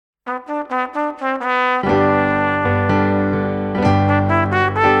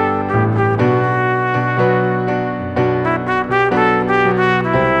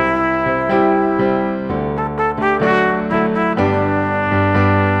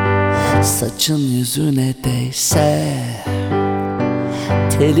Saçın yüzüne değse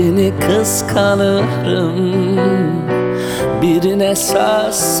telini kıskanırım. Birine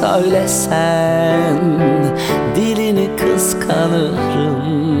söz söylesen dilini kıskanırım.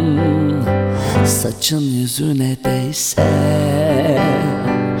 Saçın yüzüne değse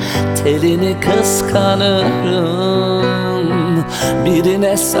telini kıskanırım.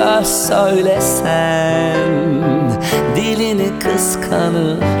 Birine söz söylesen dilini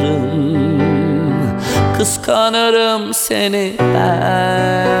kıskanırım. Kıskanırım seni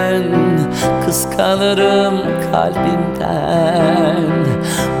ben, kıskanırım kalbimden.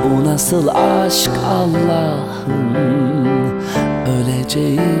 Bu nasıl aşk Allah'ım,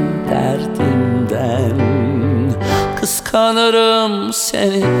 öleceğim derdimden. Kıskanırım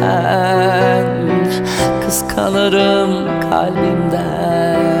seni ben, kıskanırım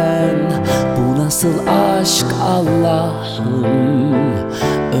kalbimden. Bu nasıl aşk Allah'ım,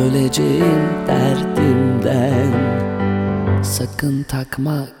 öleceğim derdimden. Sakın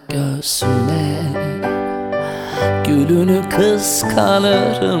takma göğsüne, gülünü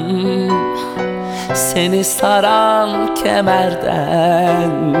kıskanırım. Seni saran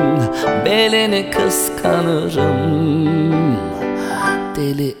kemerden belini kıskanırım.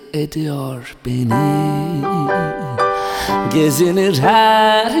 Deli ediyor beni, gezinir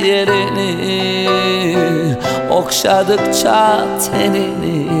her yerini. Okşadıkça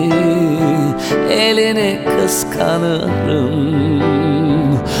tenini, elini kıskanırım.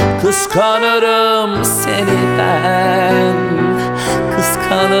 Kıskanırım seni ben,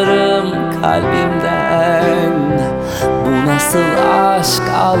 kıskanırım kalbimden. Bu nasıl aşk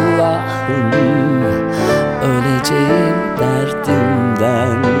Allah'ım, öleceğim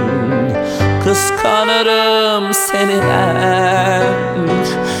derdimden. Kıskanırım seni ben,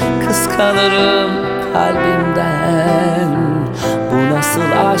 kıskanırım kalbimden. Bu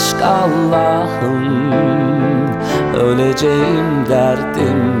nasıl aşk Allah'ım, öleceğim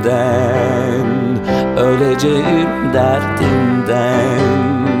derdimden. Öleceğim derdimden.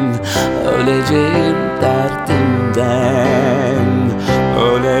 Öleceğim derdimden.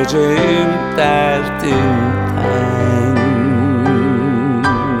 Öleceğim derdimden.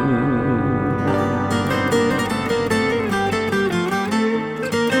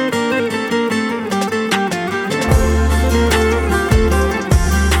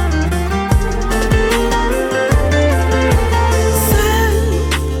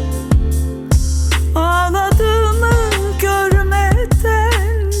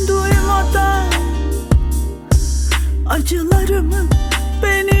 Acılarımı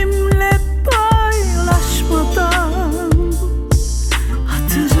benimle paylaşmadan,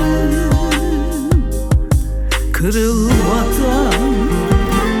 hatırım kırılmadan.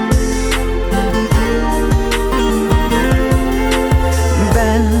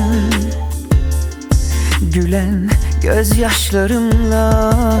 Ben gülen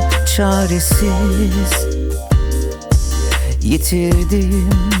gözyaşlarımla çaresiz yitirdim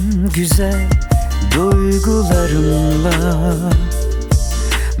güzel duygularımla,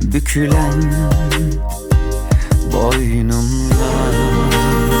 bükülen boynumla.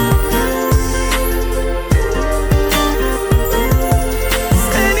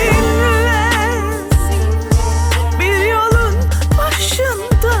 Seninle bir yolun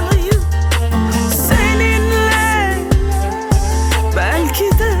başındayım. Seninle belki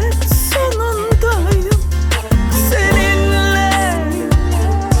de sonundayım. Seninle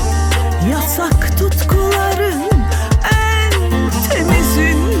yasak tutkuların en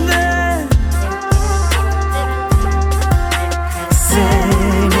temizinde.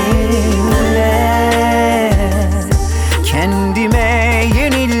 Seninle kendime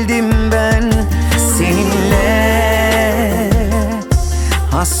yenildim ben. Seninle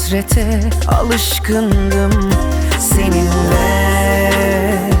hasrete alışkındım. Seninle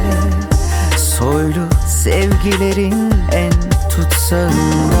soylu sevgilerin en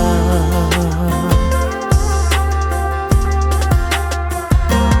tutsağında.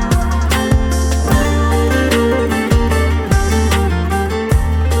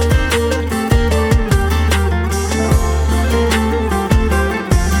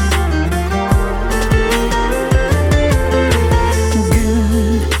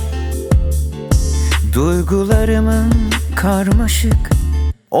 Gün duygularımın karmaşık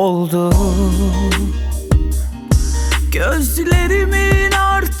oldu. Gözlerimin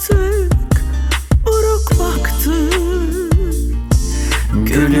artık buruk baktı.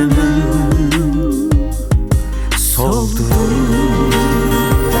 Gülümün soldu.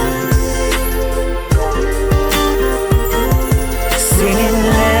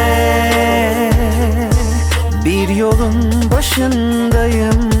 Seninle bir yolun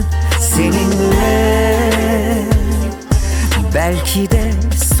başındayım.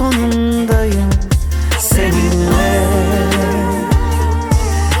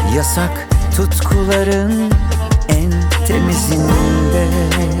 Dudakların en temizinde.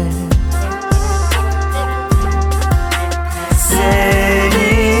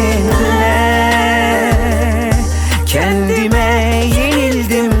 Seninle kendime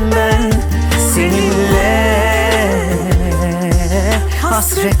yenildim ben, seninle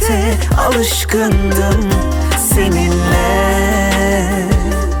hasrete alışkındım, seninle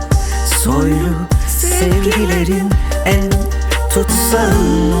soylu sevgilerin en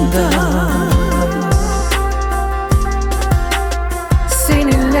tutsağında.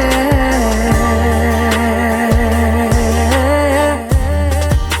 Seninle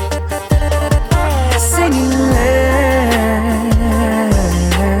Seninle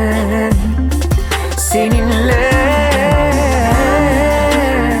Seninle,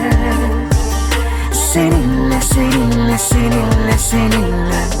 seninle, seninle,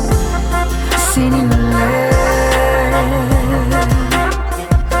 seninle, seninle,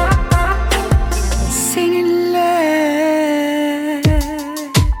 seninle.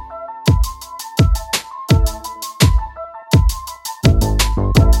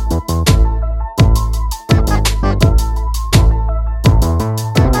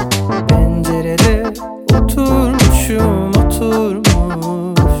 Pencerede oturmuşum,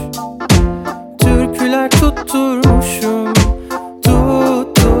 oturmuş, türküler tutturmuşum,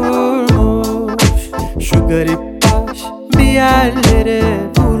 tutturmuş. Şu garip baş bir yerlere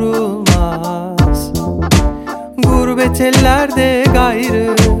vurulmaz, gurbet ellerde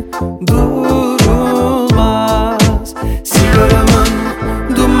gayrı durulmaz. Sigaramın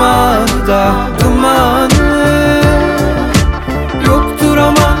dumanı da dumanı, yoktur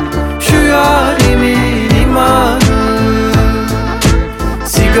aman şu yarimin imanı.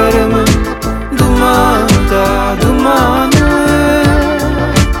 Sigaramın dumanı da dumanı,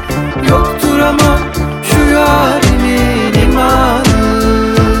 yoktur ama şu yarimin imanı.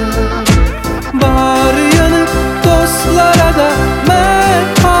 Bağrı yanık dostlara da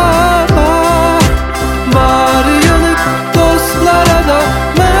merhaba, bağrı yanık dostlara da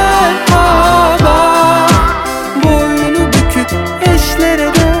merhaba, boynu bükük eşlere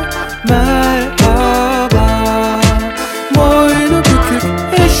de merhaba, boynu bükük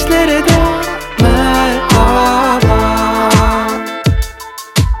eşlere de merhaba.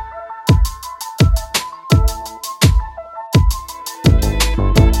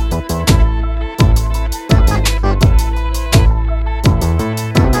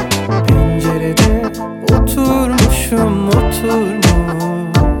 Pencerede oturmuşum,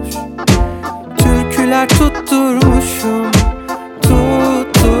 oturmuş, türküler tutturmuşum,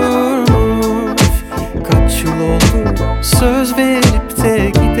 tutturmuş. Kaç yıl oldu söz verip de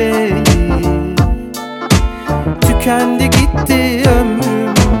gideli, tükendi gitti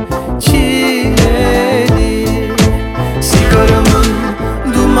ömrüm çileli. Sigaramın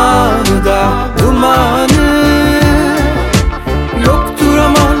dumanı da dumanı, yoktur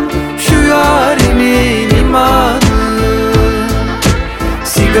aman şu yarimin imanı.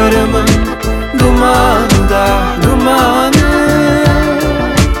 Sigaramın dumanı da dumanı,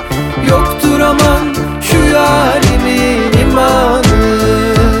 yoktur aman şu yarimin imanı.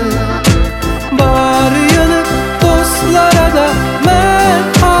 Bağrı yanık dostlara da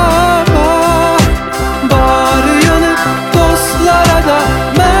merhaba, bağrı yanık dostlara da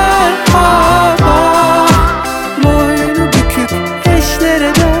merhaba, boynu bükük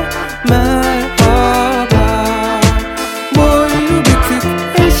eşlere de merhaba, boynu bükük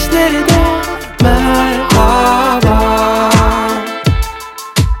eşlere de merhaba.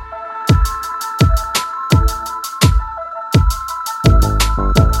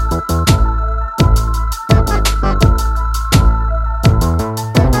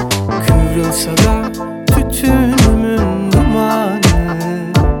 Kıvrılsa da tütünümün dumanı,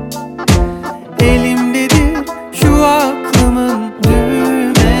 elimdedir şu aklımın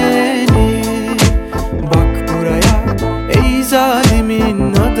dümeni.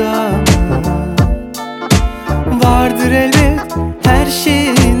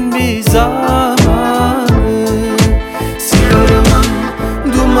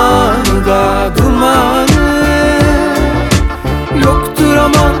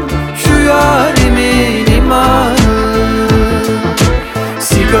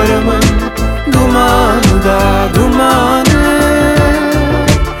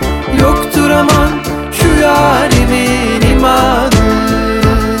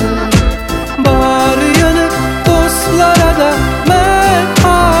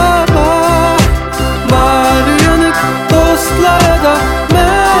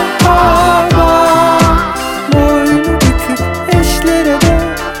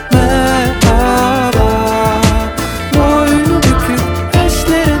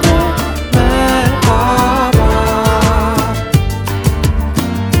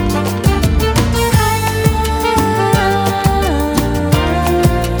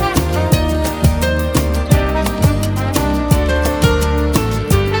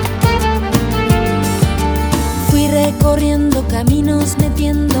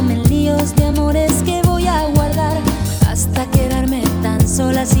 metiéndome en líos de amores que voy a guardar, hasta quedarme tan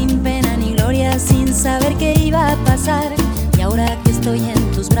sola, sin pena ni gloria, sin saber qué iba a pasar. Y ahora que estoy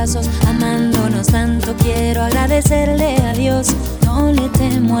en tus brazos, amándonos tanto, quiero agradecerle a Dios. No le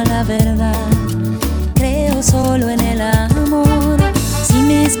temo a la verdad, creo solo en el amor. Si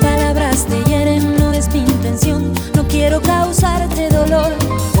mis palabras te hieren, no es mi intención, no quiero causarte dolor.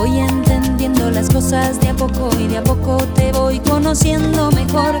 Voy entendiendo las cosas de a poco y de a poco te voy conociendo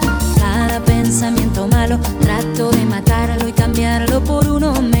mejor. Cada pensamiento malo trato de matarlo y cambiarlo por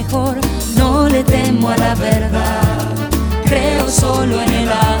uno mejor. No le temo a la verdad, creo solo en el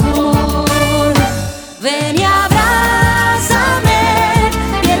amor. Ven y abrázame,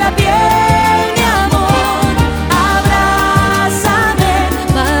 piel a piel, mi amor. Abrázame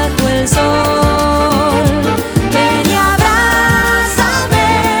bajo el sol. Ven y abrázame,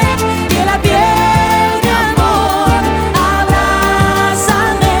 piel a piel, mi amor.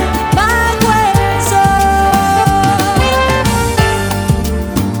 Abrázame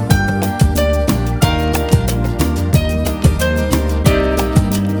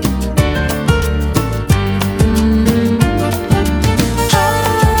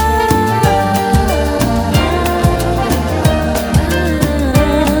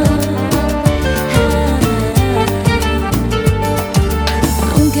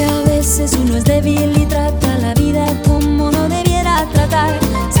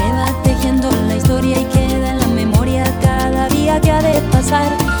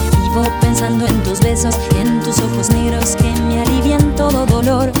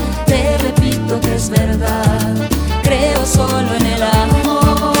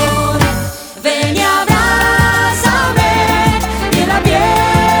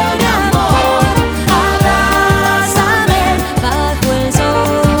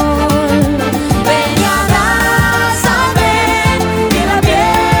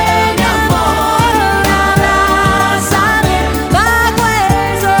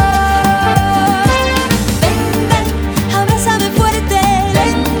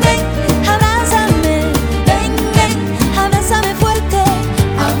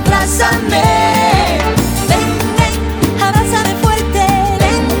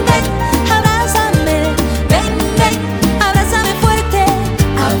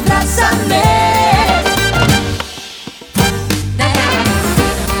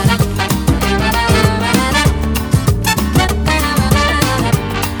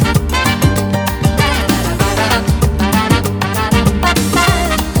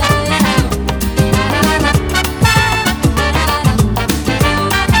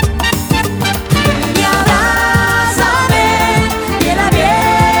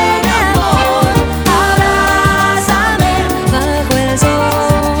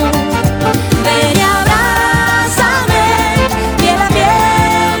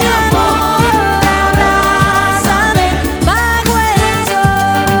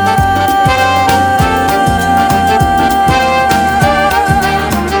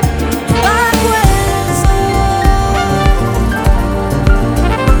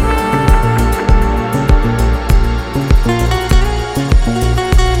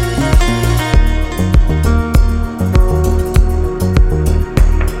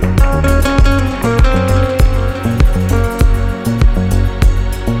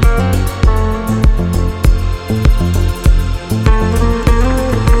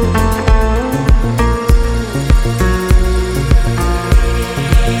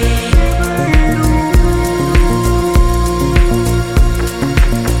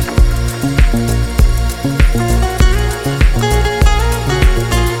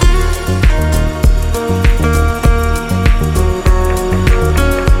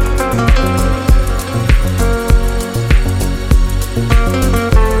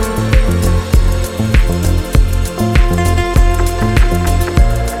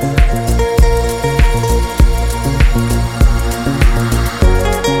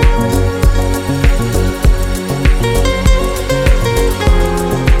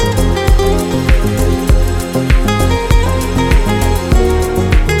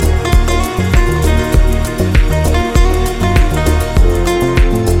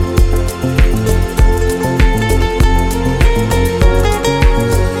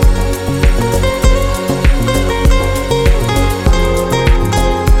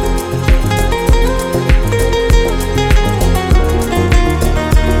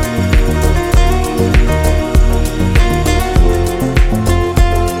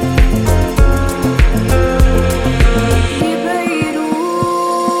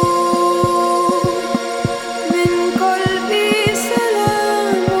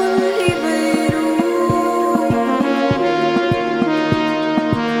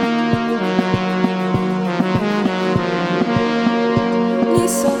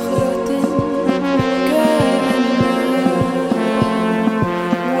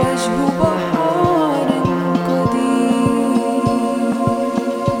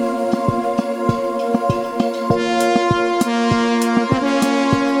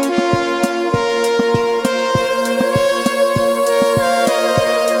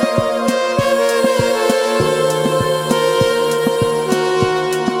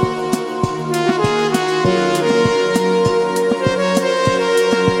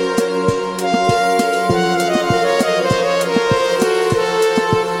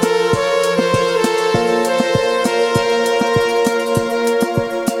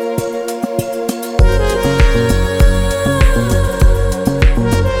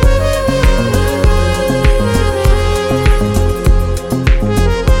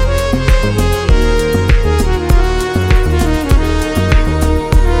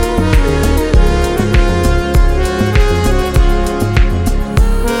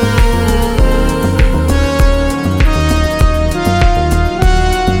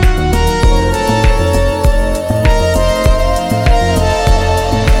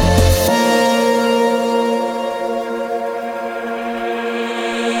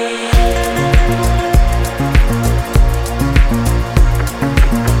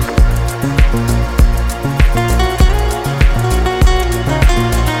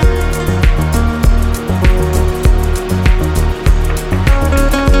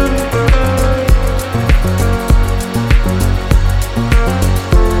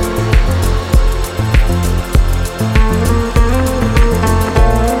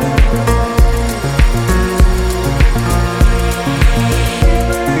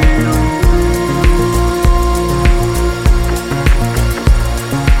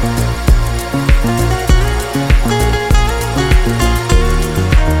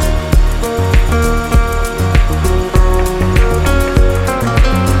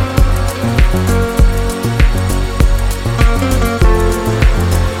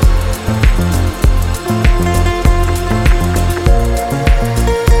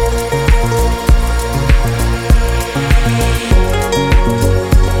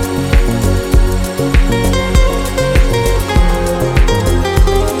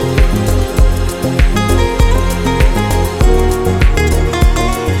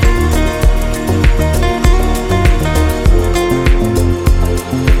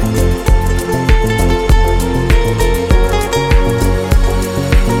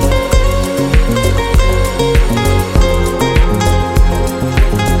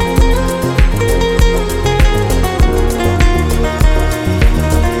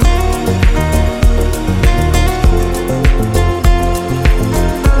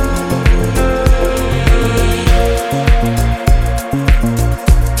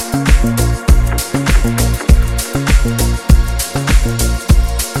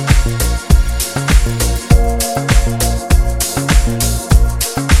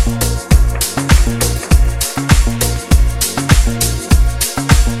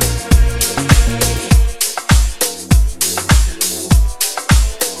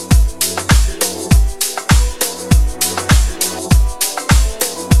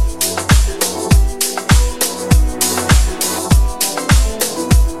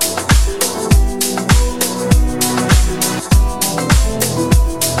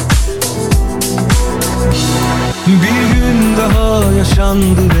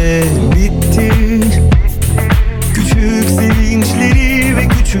yaşandı ve bitti. Küçük sevinçleri ve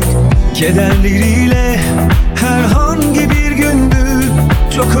küçük kederleriyle herhangi bir gündü,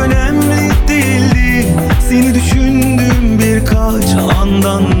 çok önemli değildi. Seni düşündüm birkaç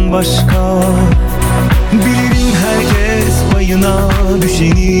andan başka. Bilirim herkes payına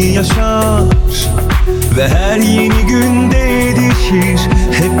düşeni yaşar ve her yeni günde değişir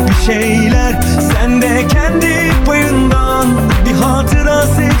hep bir şeyler. Sen de kendi payından bir hatıra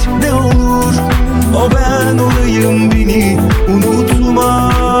seç, ne olur o ben olayım. Beni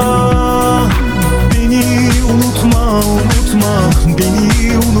unutma, beni unutma, unutma,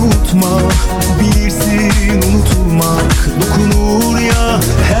 beni unutma. Bilirsin unutulmak dokunur ya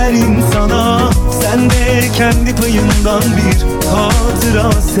her insana. Sen de kendi payından bir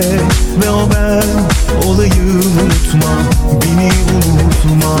hatıra seç ve o ben olayım. Unutma, beni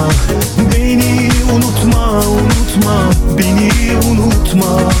unutma, beni unutma, unutma, beni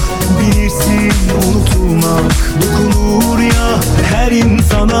unutma. Bilirsin unutulmak dokunur ya her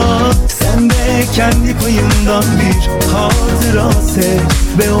insana. Sen de kendi payından bir hatıra seç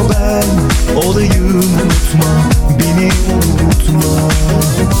ve o ben olayım. Unutma, beni unutma.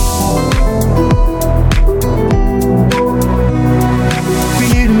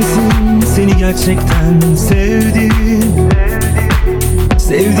 Bilir misin, seni gerçekten sevdim.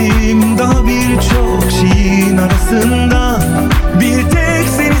 Sevdiğim daha birçok şeyin arasında bir tek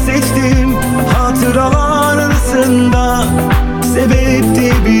seni seçtim. Hatıralar arasında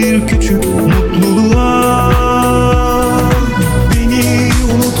sebepti bir küçük mutluluğa. Beni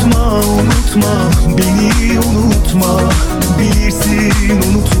unutma, unutma, beni unutma. Bilirsin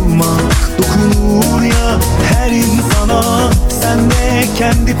unutulmak dokunur ya her insana. Sen de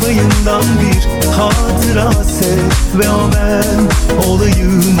kendi payından bir hatıra seç ve o ben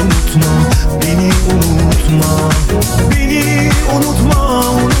olayım. Unutma, beni unutma, beni unutma,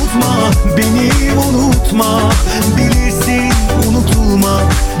 unutma, beni unutma. Bilirsin unutulmak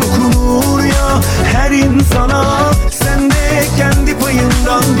dokunur ya her insana. Sen de kendi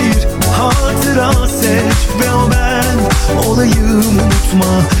payından bir hatıra seç ve o ben olayım.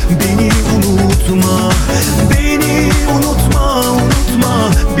 Unutma, beni unutma, beni unutma, unutma,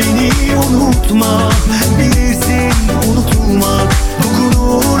 beni unutma. Bilirsin unutulmak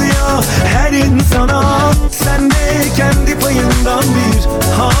dokunur ya her insana. Sen de kendi payından bir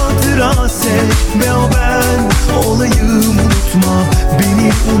hatıra seç ve o ben olayım. Unutma,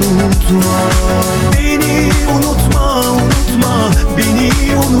 beni unutma, beni unutma, unutma, beni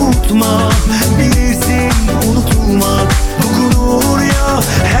unutma. Bilirsin unutulmak dokunur ya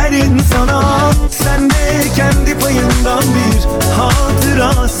her insana. Sen de kendi payından bir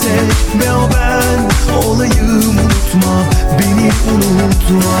hatıra seç ve o ben olayım. Unutma, beni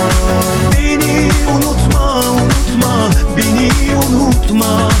unutma, beni unutma, unutma, beni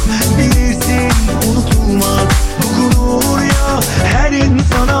unutma. Bilirsin unutulmak dokunur ya her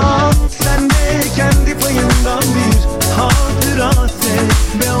insana. Sen de kendi payından bir hatıra seç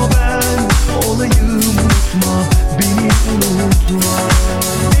ve o ben olayım. Unutma, beni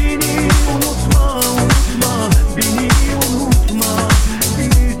unutma, beni unutma, unutma, beni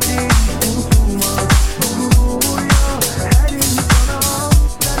unutma. Bilirsin unutulmak dokunur ya her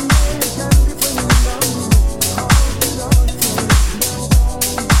insana. Sen de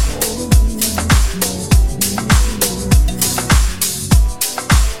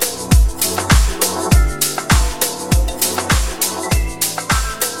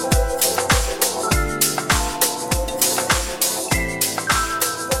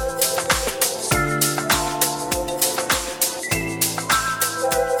kendi payından bir hatıra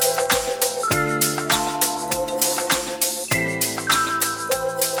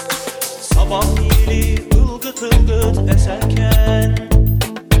Sabah yeli ılgıt ılgıt eserken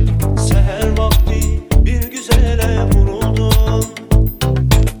seher vakti bir güzele vuruldum.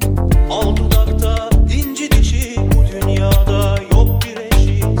 Al dudakta inci dişi bu dünyada yok bir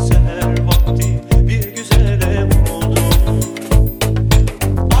eşi. Seher vakti bir güzele vuruldum.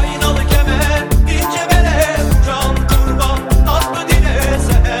 Aynalı kemer ince bele can kurban tatlı dile.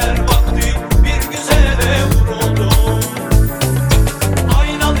 Seher vakti bir güzele vuruldum.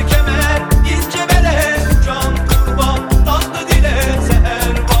 Aynalı kemer ince bele can kurban tatlı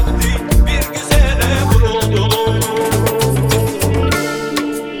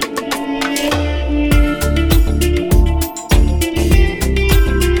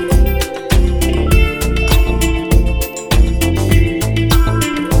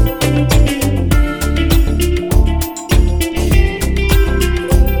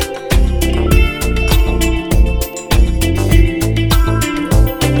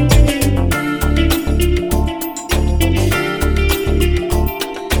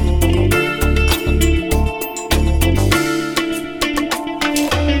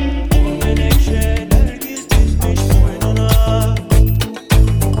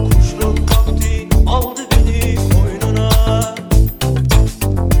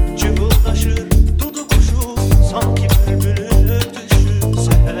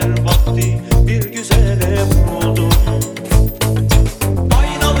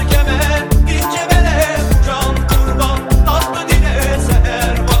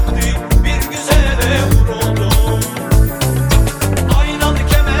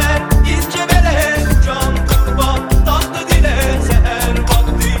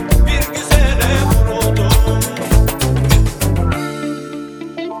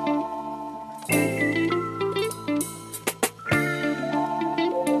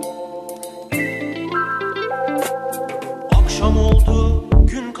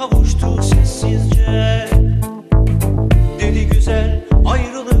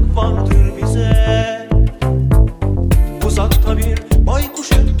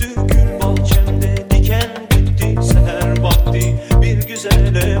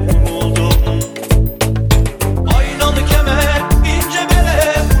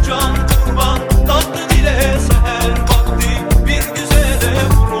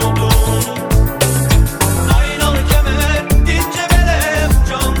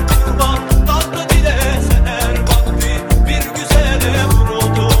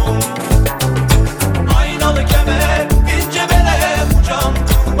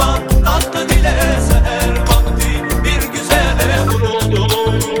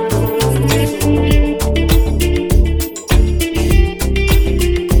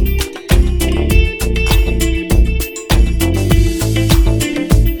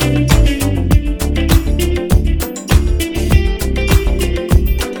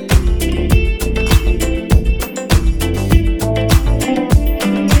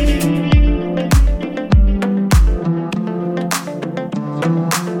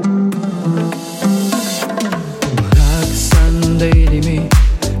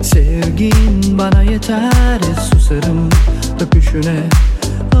öpüşüne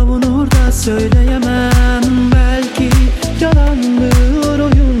avunur da söyleyemem. Belki yalandır,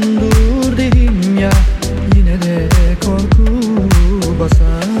 oyundur derim ya, yine de korku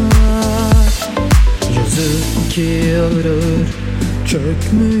basar. Yazık ki ağır ağır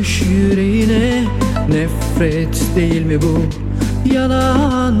çökmüş yüreğine, nefret değil mi bu?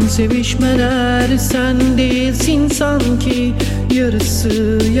 Yalan sevişmeler, sen değilsin sanki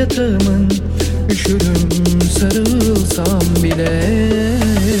yarısı yatağımın. Üşürüm sarılsam bile.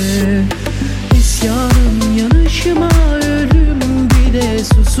 İsyanım yanışıma, ölüm bile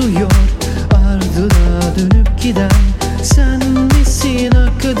susuyor. Ardına dönüp giden sen misin ha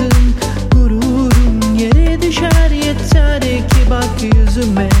kadın? Gururum yere düşer, yeter ki bak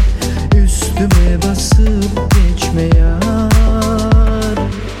yüzüme, üstüme basıp geçme yar.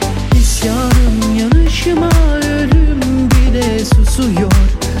 İsyanım yanışıma, ölüm bile susuyor.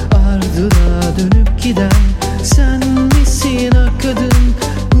 Ardına dönüp giden sen misin ha kadın?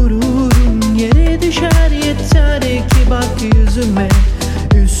 Gururum yere düşer, yeter ki bak yüzüme,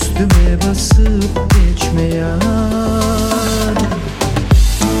 üstüme basıp geçme yar.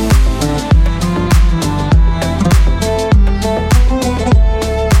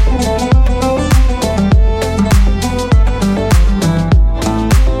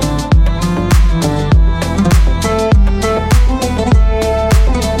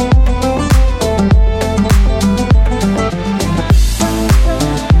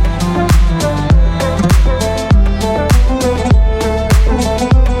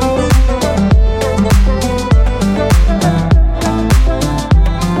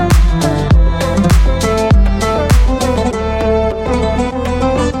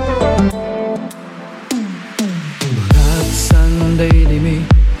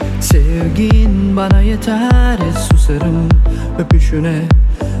 Sevgin bana yeter, susarım öpüşüne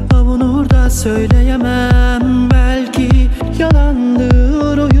avunur da söyleyemem. Belki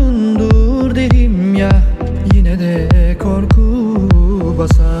yalandır, oyundur derim ya, yine de korku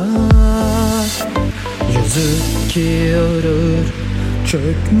basar. Yazık ki ağır ağır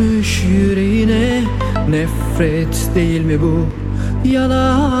çökmüş yüreğine, nefret değil mi bu?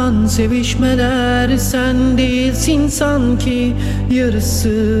 Yalan sevişmeler, sen değilsin sanki yarısı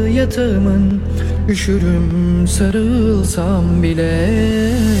yatağımın. Üşürüm sarılsam bile.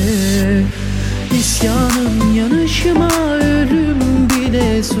 İsyanım yanışıma, ölüm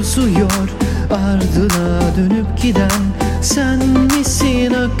bile susuyor. Ardına dönüp giden sen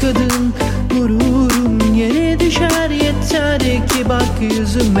misin ha kadın? Gururum yere düşer, yeter ki bak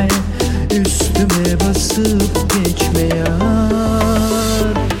yüzüme, üstüme basıp geçme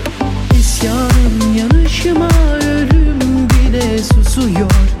yar. İsyanım yanışıma, ölüm bile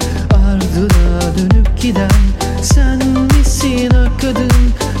susuyor. Ardına dönüp giden sen misin ha kadın?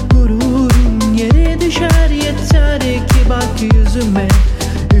 Gururum yere düşer, yeter ki bak yüzüme,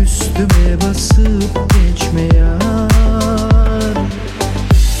 üstüme basıp geçme yar.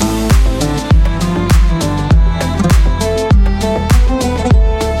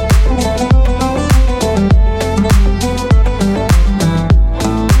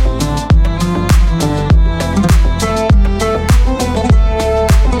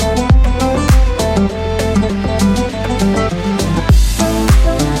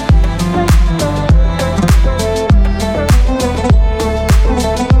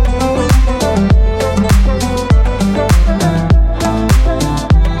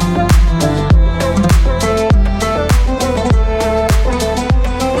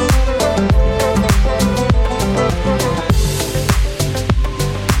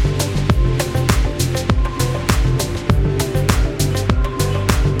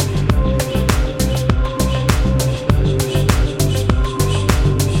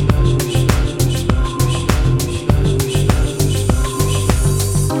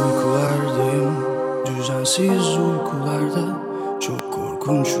 Düzensiz uykularda, çok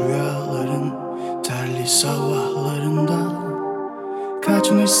korkunç rüyaların terli sabahlarında.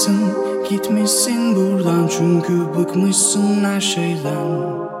 Kaçmışsın, gitmişsin buradan, çünkü bıkmışsın her şeyden,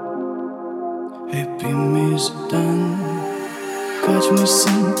 hepimizden.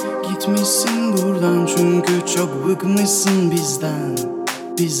 Kaçmışsın, gitmişsin buradan, çünkü çok bıkmışsın bizden,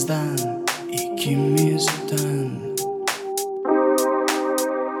 bizden, ikimizden,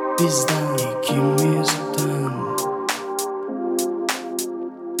 bizden, ikimizden,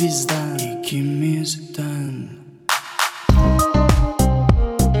 bizden, ikimizden.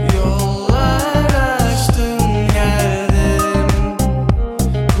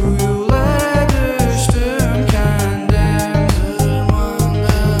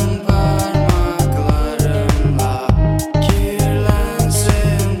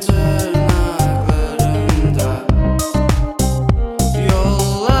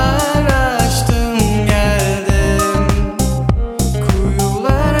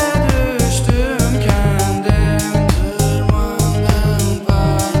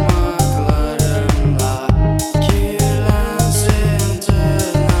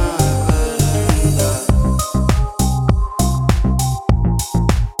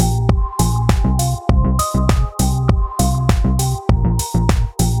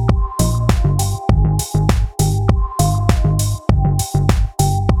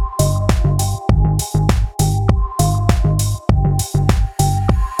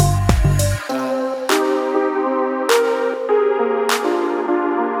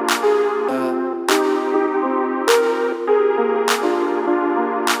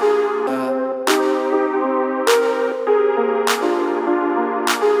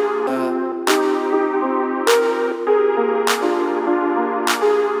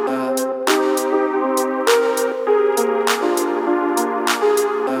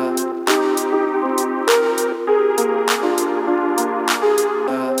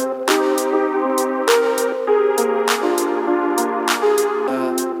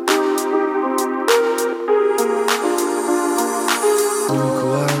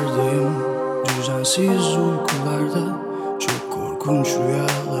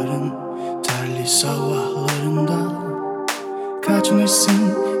 yağların terli sabahlarında. Kaçmışsın,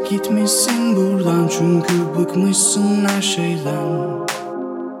 gitmişsin buradan, çünkü bıkmışsın her şeyden,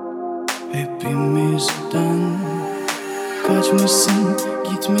 hepimizden. Kaçmışsın,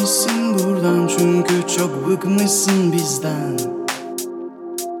 gitmişsin buradan, çünkü çok bıkmışsın bizden,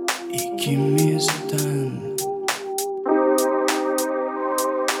 ikimizden.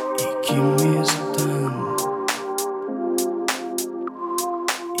 İkimizden.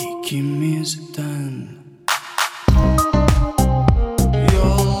 İkimizden.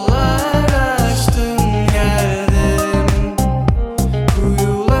 Yollar açtım, geldim,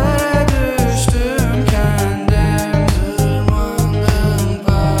 kuyulara düştüm kendim. Tırmandım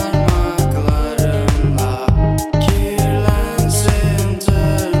parmaklarımla, kirlensin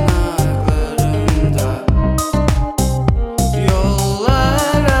tırnaklarımda.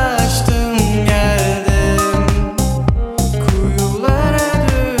 Yollar açtım, geldim, kuyulara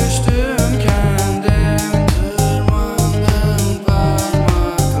düştüm kendim. Tırmandım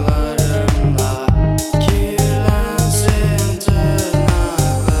parmaklarımla, kirlensin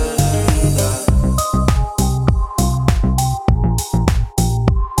tırnaklarımda.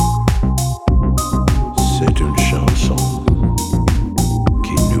 C'est une chanson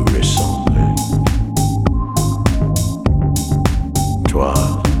qui nous ressemble. Toi,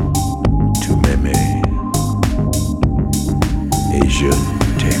 tu m'aimais et je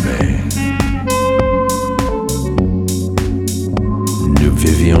t'aimais. Nous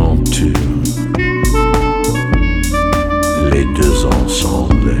vivions tous les deux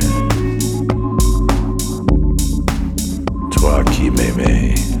ensemble. Toi qui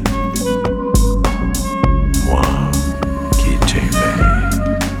m'aimais, moi qui t'aimais.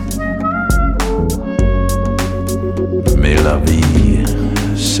 Mais la vie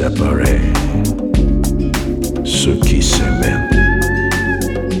séparait ceux qui s'aimaient.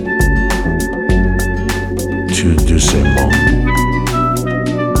 Tout doucement,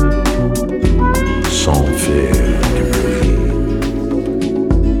 sans faire de bruit.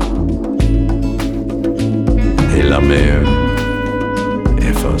 Et la mer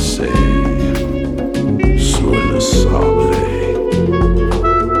effacée sur le sable,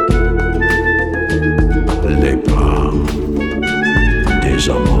 les pas des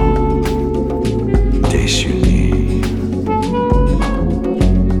amants désunis.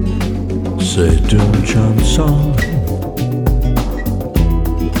 C'est une chanson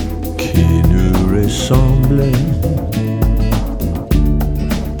qui nous ressemble.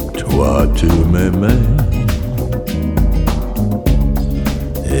 Toi tu m'aimais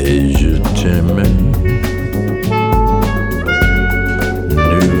et je t'aimais.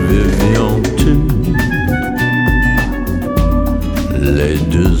 Nous vivions tous les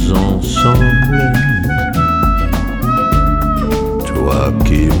deux ensemble. Toi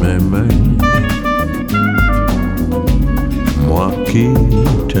qui m'aimais, moi qui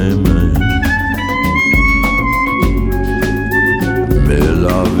t'aimais. Mais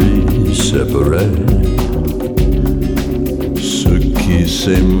la vie séparait ceux qui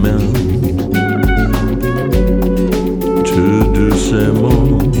s'aimaient. Tout doucement,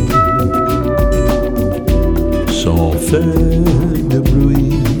 sans faire de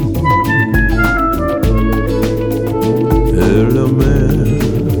bruit. Et la mer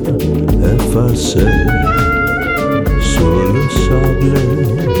effacée sur le sable,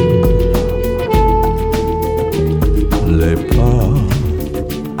 les pas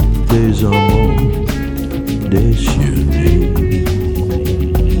des amants désunis.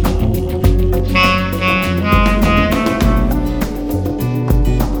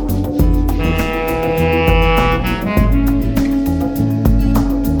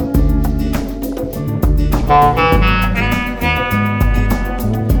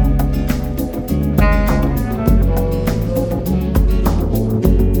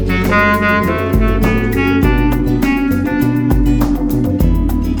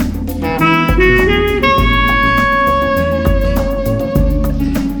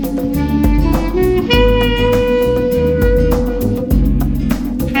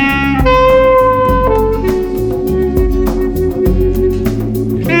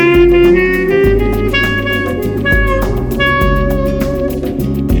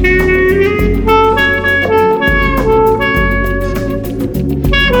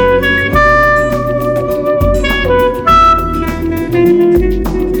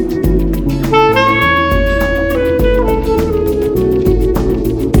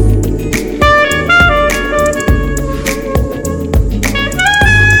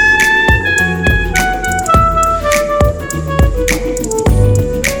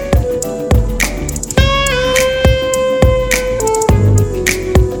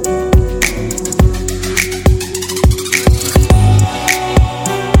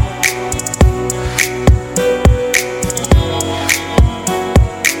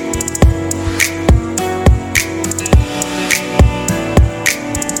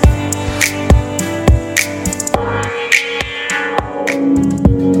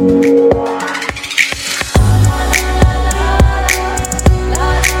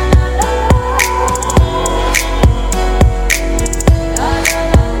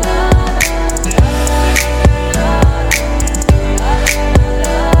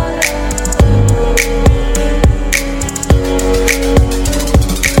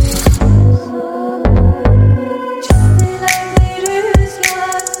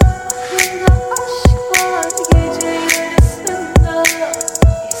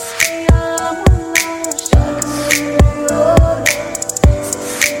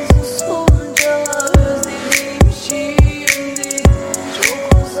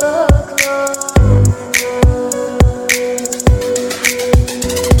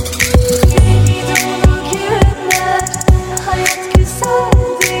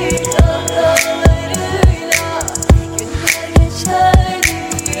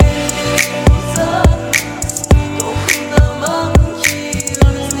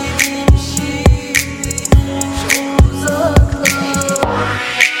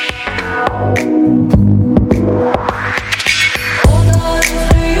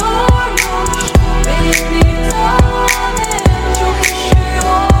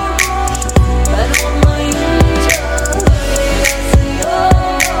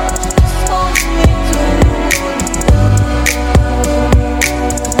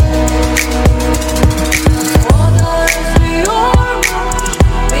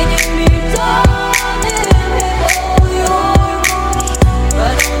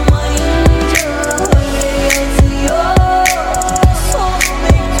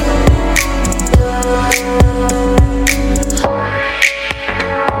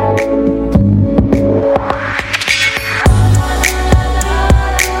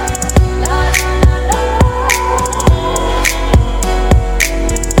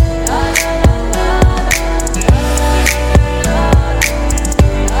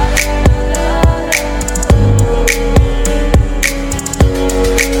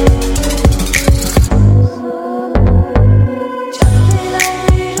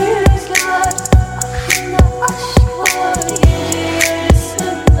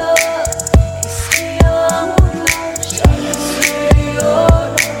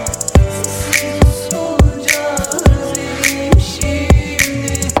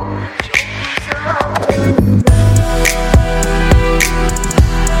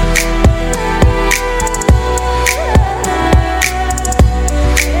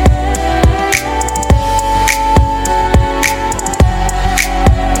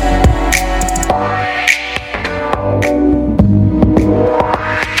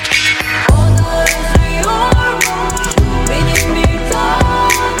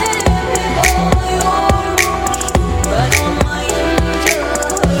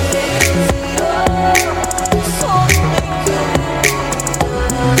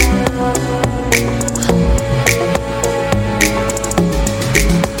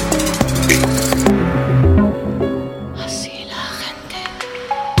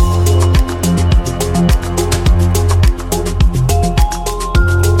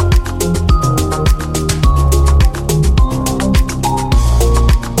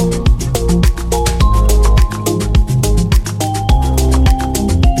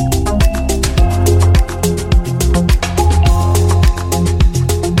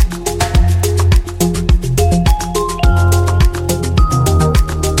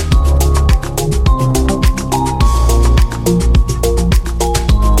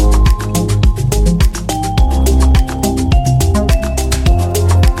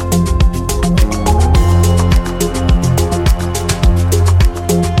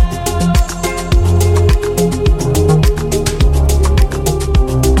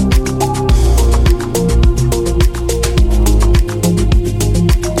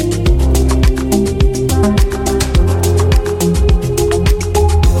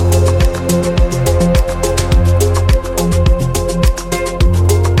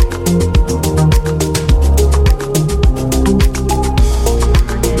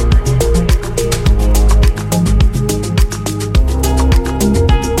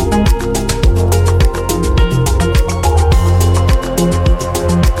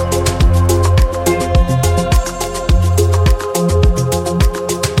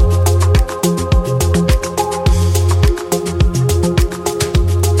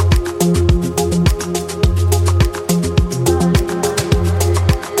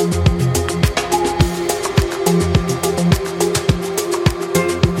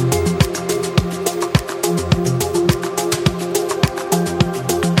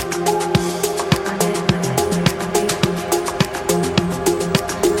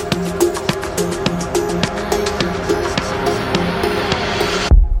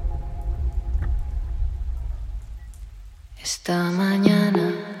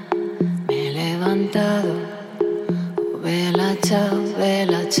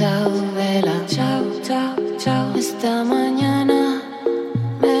 vela, chao, chao, chao. Esta mañana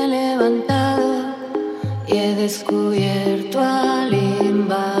me he levantado y he descubierto al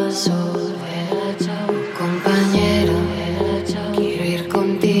invasor. Vela, chao, compañero, vela, chao, quiero ir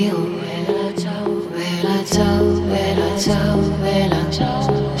contigo. Vela, chao, vela, chao, vela, chao, vela, chao,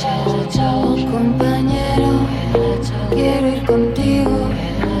 chao, chao, compañero, vela, chao, quiero ir contigo.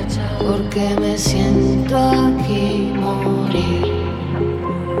 Vela, chao, porque me siento aquí morir.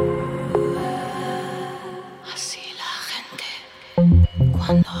 Así la gente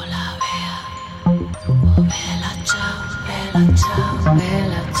cuando la vea, oh, vela, chao, vela, chao,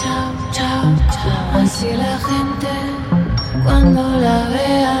 vela, chao, chao, chao. Así la gente cuando la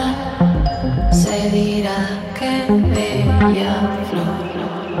vea se dirá que bella flor.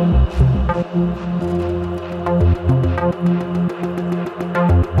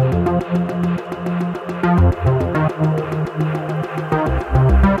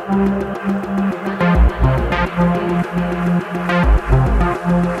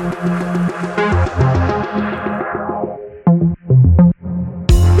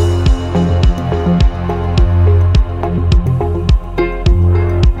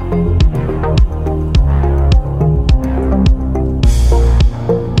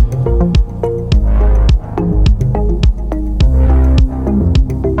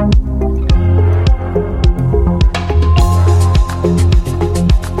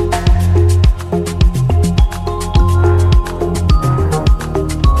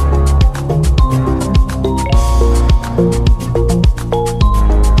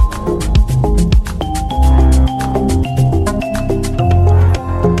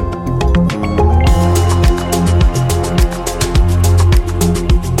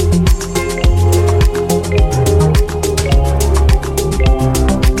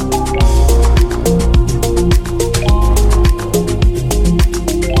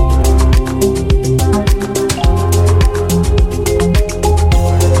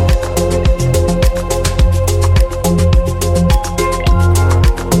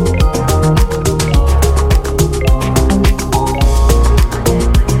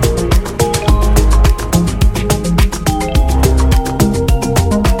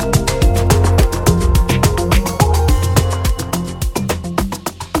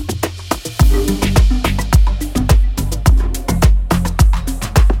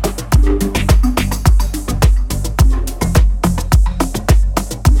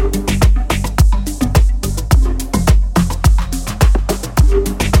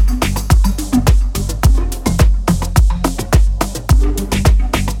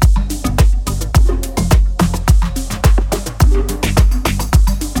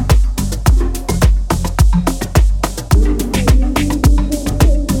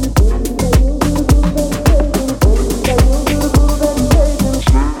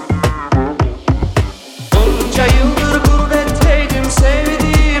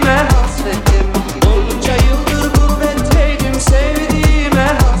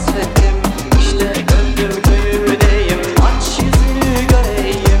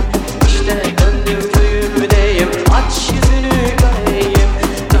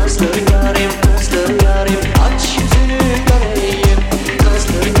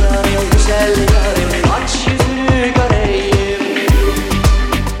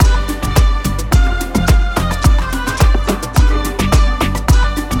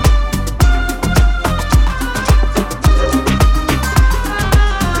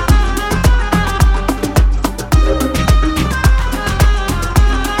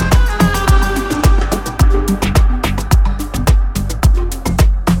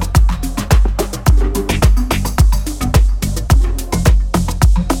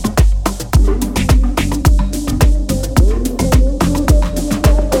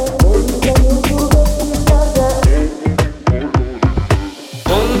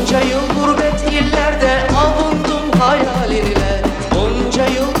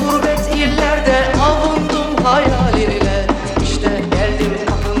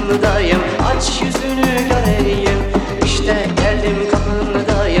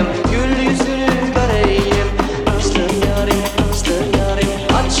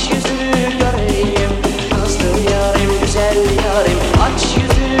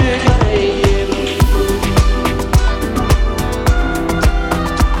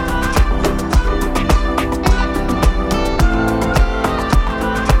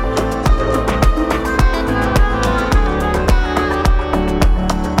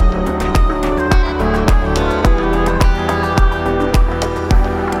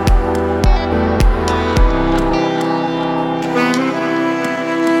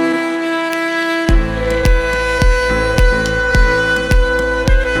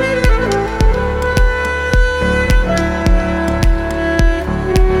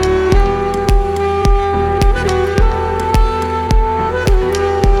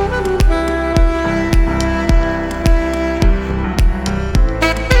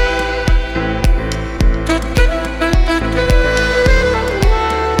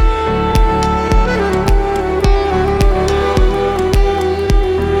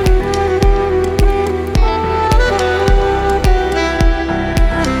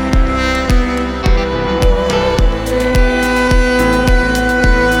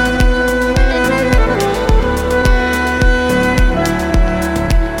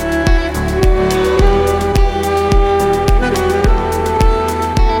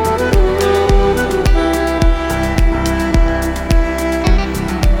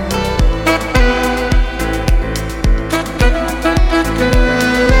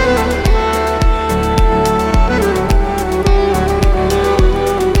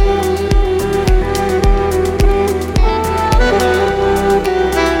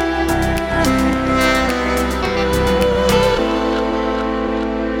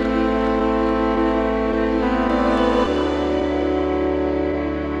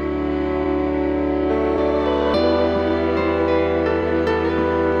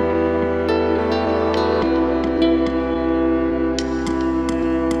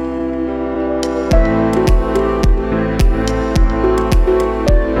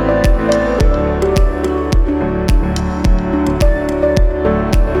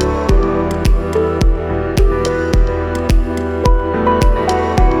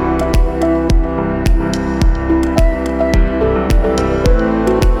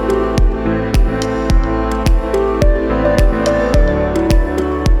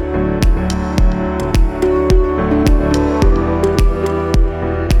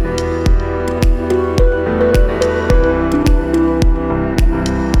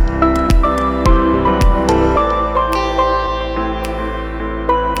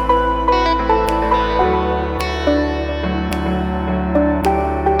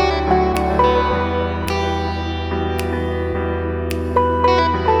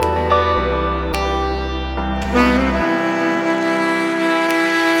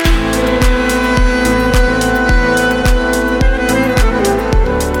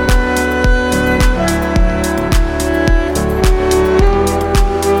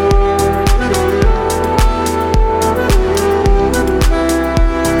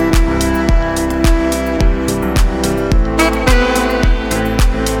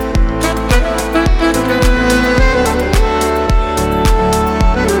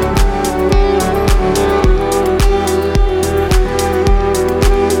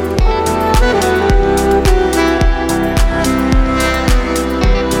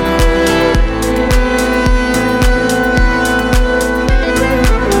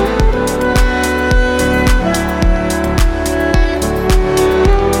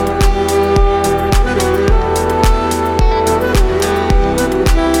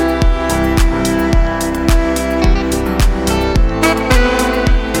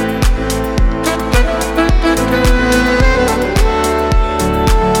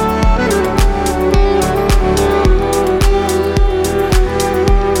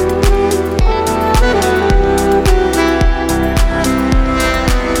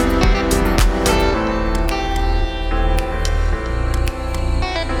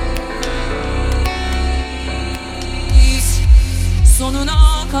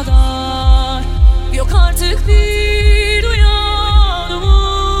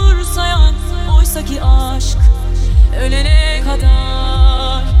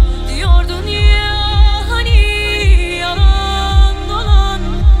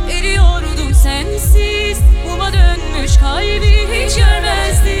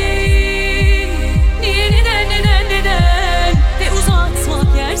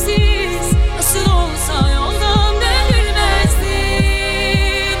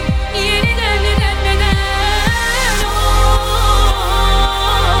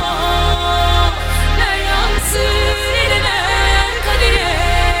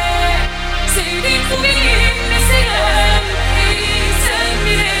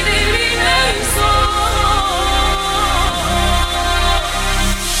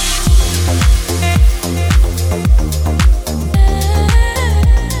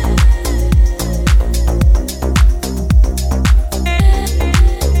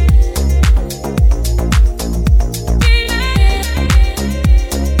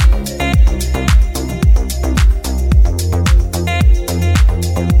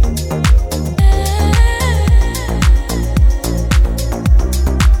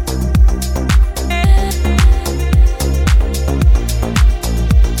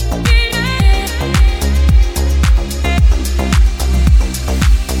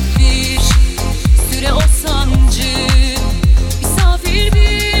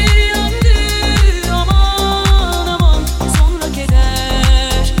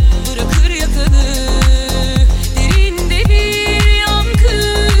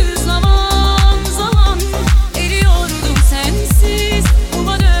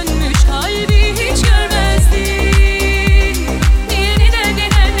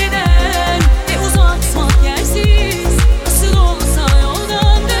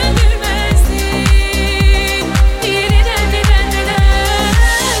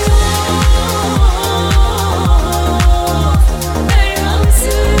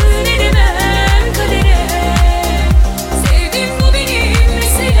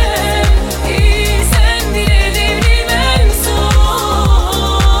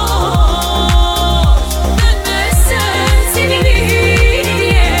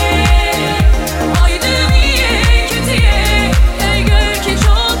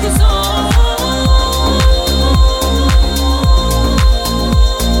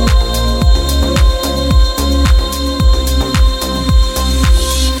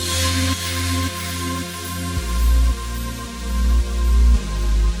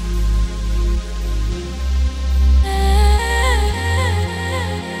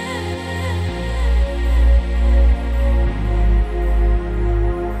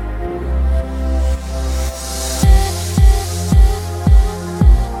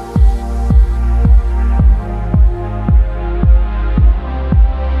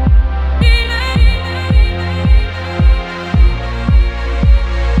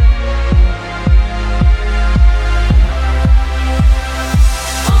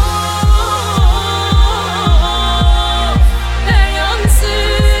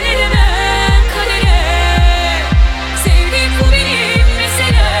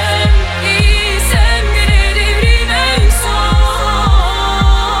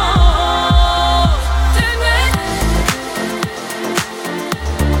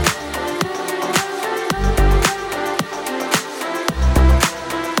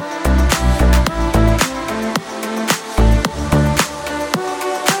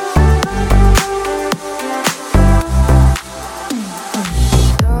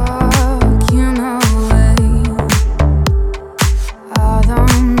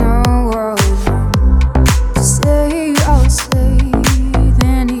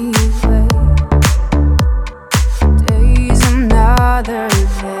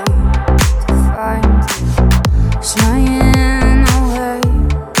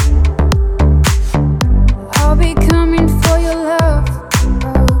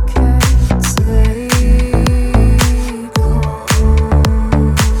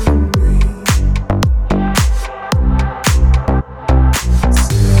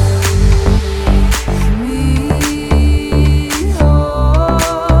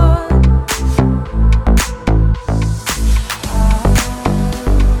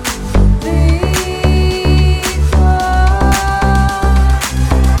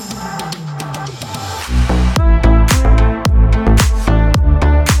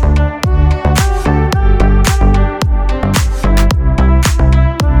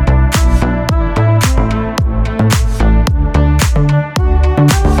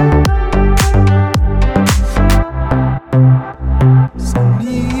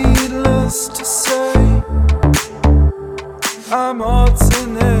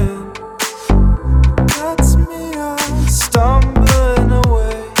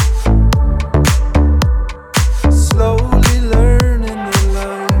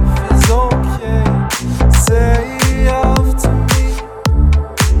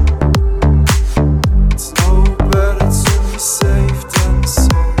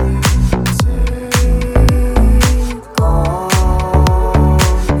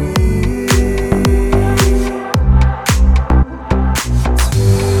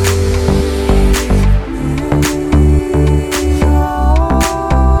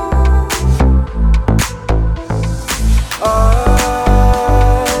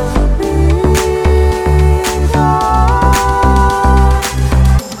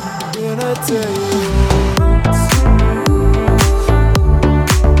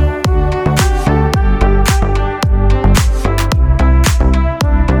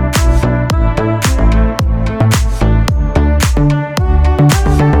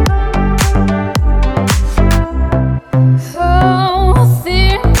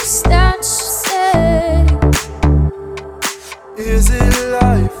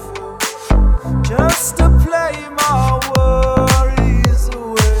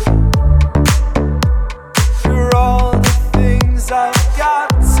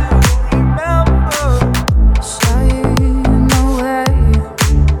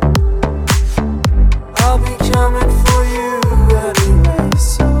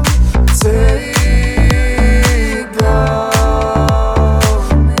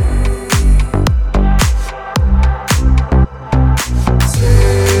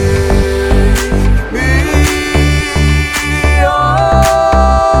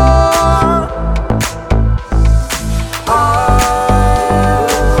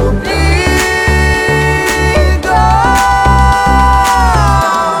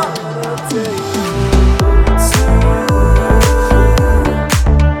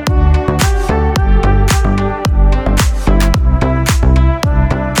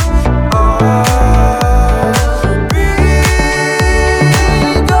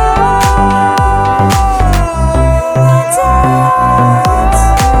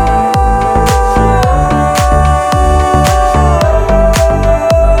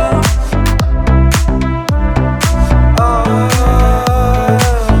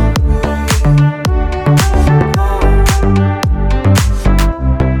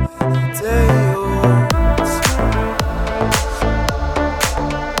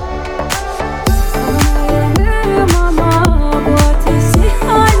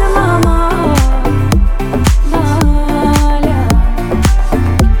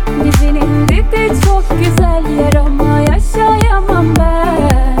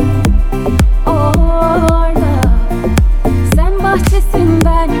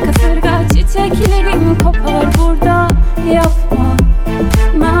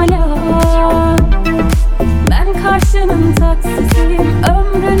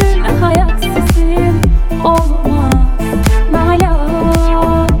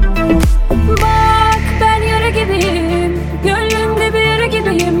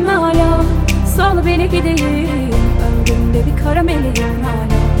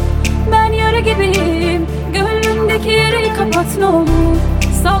 yara gibiyim. Gönlümdeki yarayı kapat ne olur.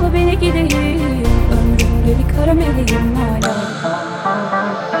 Sal beni gideyim. Ömrümde bir kara meleğim hala.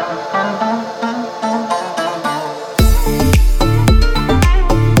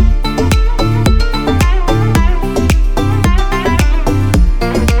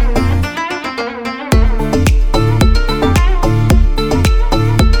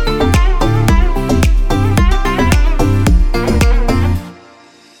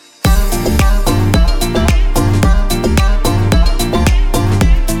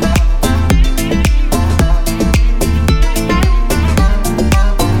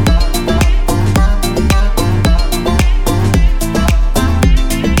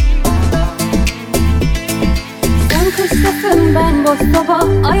 Ben boş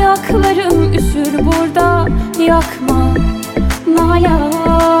baba, ayaklarım üşür burada. Yakma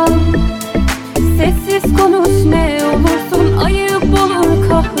Nalan, sessiz konuş ne olursun. Ayıp olur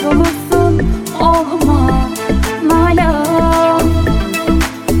kahrolursun, olma Nalan.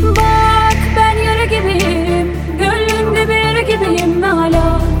 Bak ben yara gibiyim, gönlümde bir yara gibiyim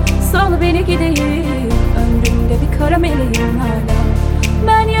Nalan. Sal beni gideyim, ömrümde bir kara meleğim Nalan.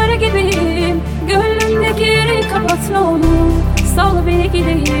 Ben yara gibiyim, gönlümdeki yarayı kapat ne olur. Sal beni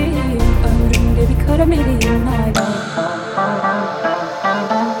gideyim, ömrümde bir kara meleğim hala.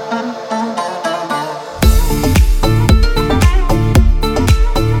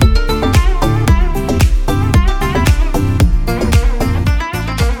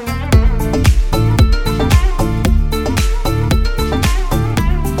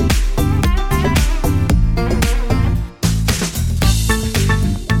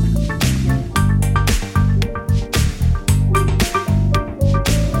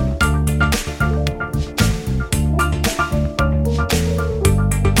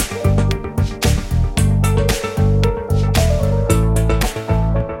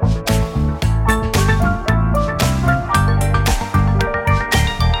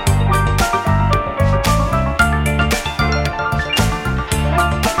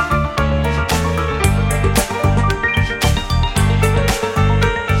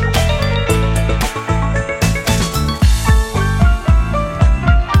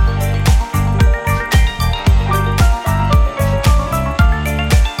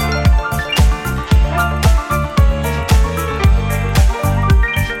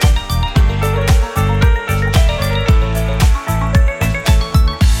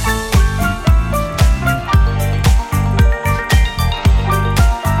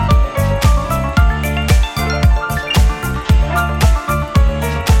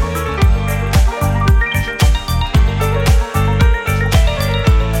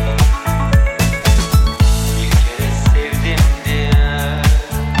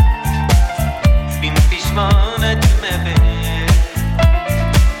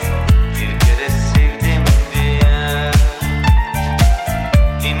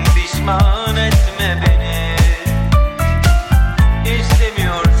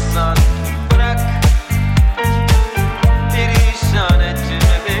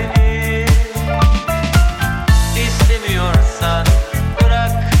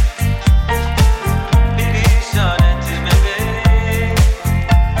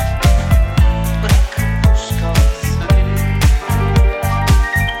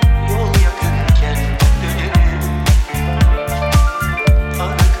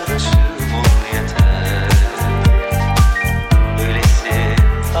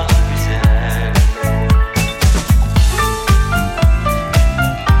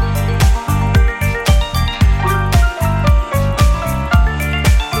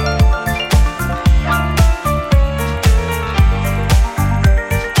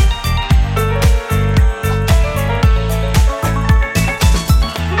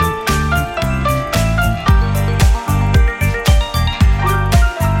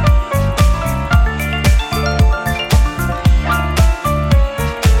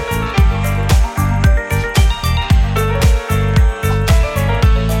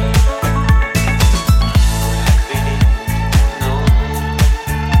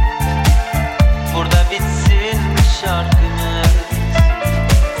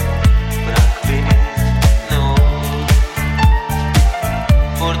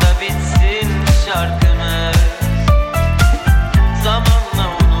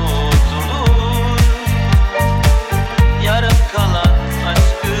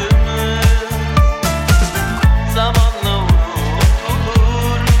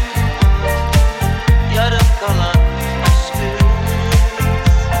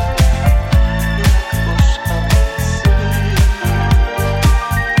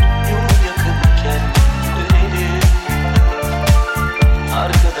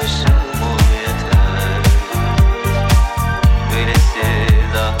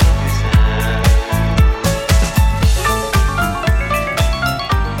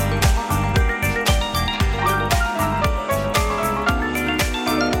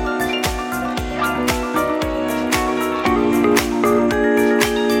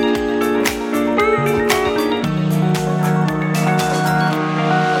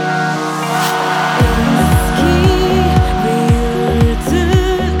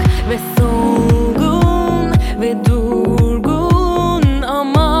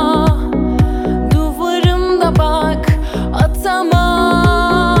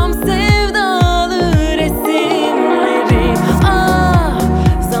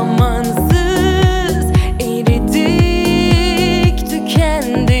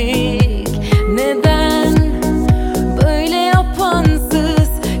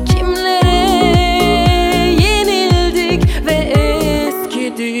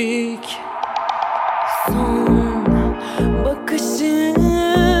 bilemedik. Son bakışın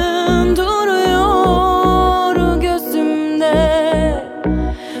duruyor gözümde,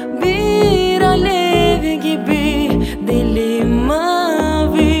 bir alev gibi deli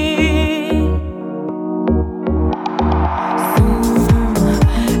mavi. Son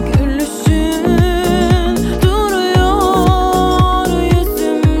gülüşün duruyor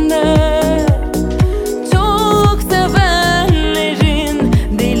yüzümde, çok sevenlerin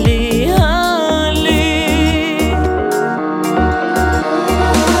deli hali.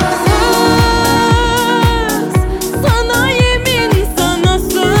 Söz, sana yemin, sana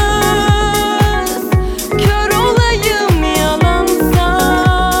söz, kör olayım yalansa,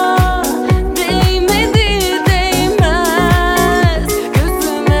 değmedi değmez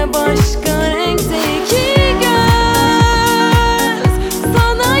gözüme başka renkteki göz.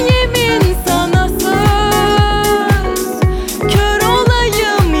 Sana yemin, sana söz, kör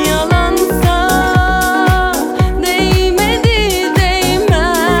olayım yalansa, değmedi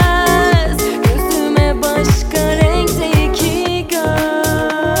değmez gözüme başka renkteki göz.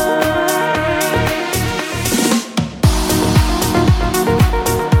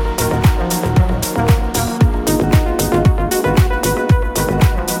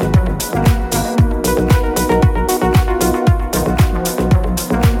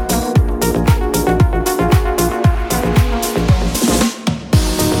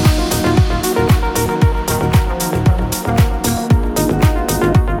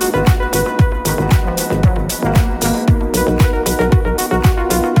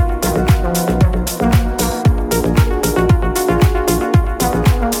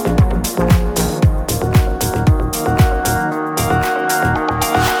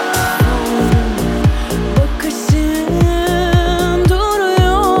 Bakışın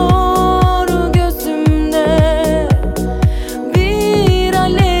duruyor gözümde, bir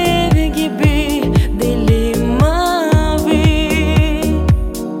alev gibi deli mavi.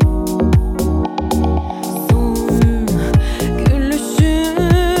 Son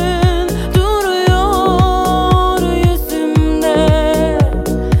gülüşün duruyor yüzümde,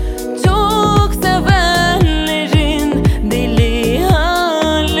 çok sevenlerin deli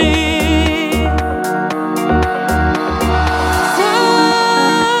hali.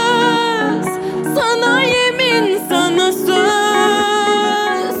 Söz, sana yemin, sana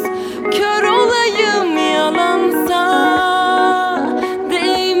söz, kör olayım yalansa,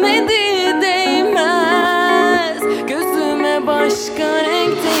 değmedi değmez gözüme başka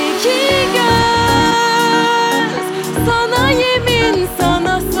renkteki göz. Sana yemin,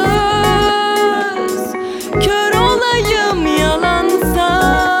 sana söz, kör olayım yalansa,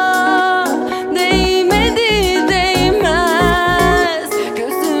 değmedi değmez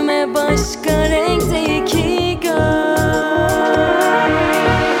gözüme başka renkteki göz.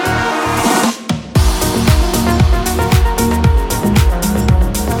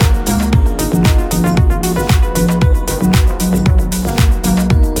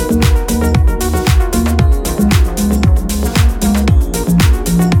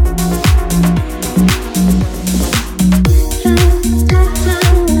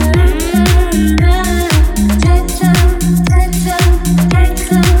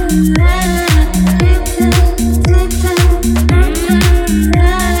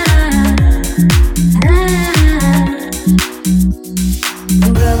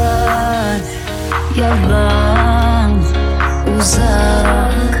 Buralar yalan,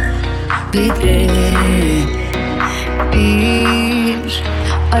 uzak bir de bir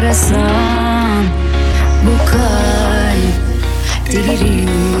arasan bu kalp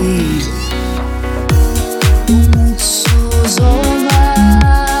delirir. Umutsuz olmaz,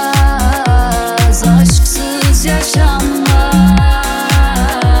 aşksız yaşanmaz,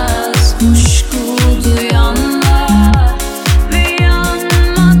 kuşku duyanlar ve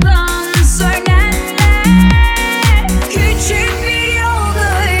yanmadan sönenler. Küçük bir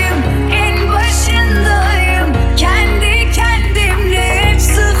yoldayım, en başındayım, kendi kendimle hep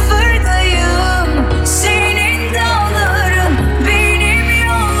sıfırdayım. Senin dağların, benim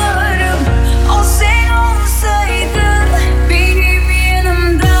yollarım, o sen olsaydın benim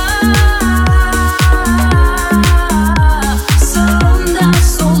yanımda.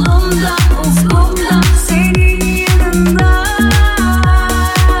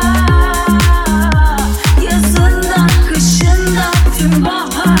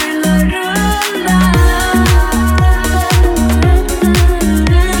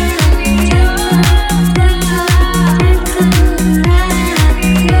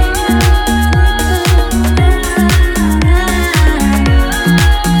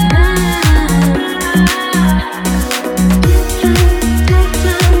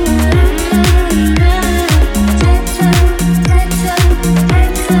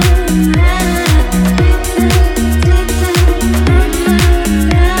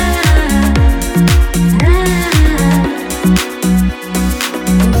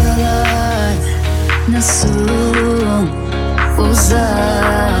 masum,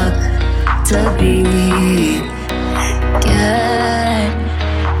 uzak tabii. Gel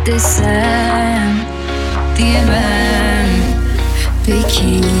desem diyemem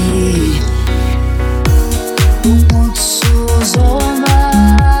peki. Umutsuz olmaz,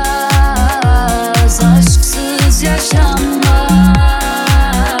 aşksız yaşanmaz.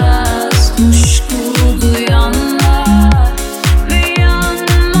 Kuşku duyanlar ve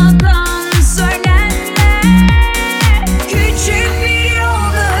yanmadan söylenler. Küçük bir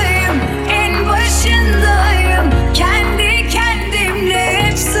yoldayım, en başındayım. Kendi kendimle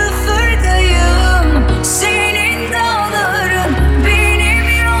hep sıfırdayım. Senin dağların, benim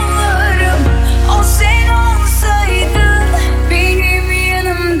yollarım. O sen olsaydın benim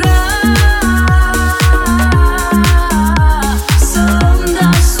yanımda.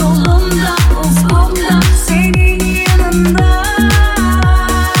 Sağımda, solumda, ufkumda, senin yanında.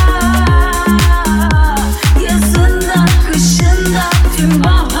 Yazında, kışında, tüm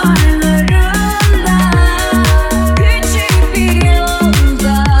baharlarında. Küçük bir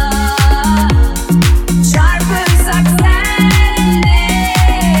yolda çarpışsak senle.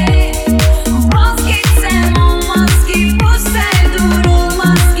 Vazgeçsem olmaz ki bu sen,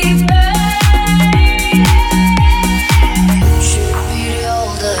 durulmaz ki böyle. Küçük bir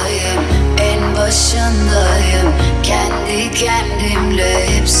yoldayım, en başındayım. Kendi kendimle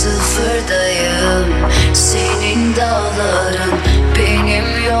hep sıfırdayım. Senin dağların,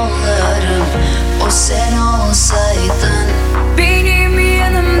 benim yollarım. O sen olsaydın benim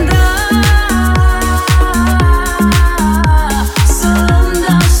yanımda.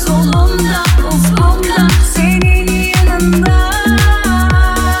 Sağımda, solumda, ufkumda, senin yanında.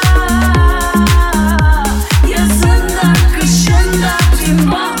 Yazında, kışında,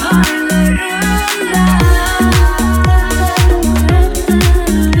 tüm baharlarında.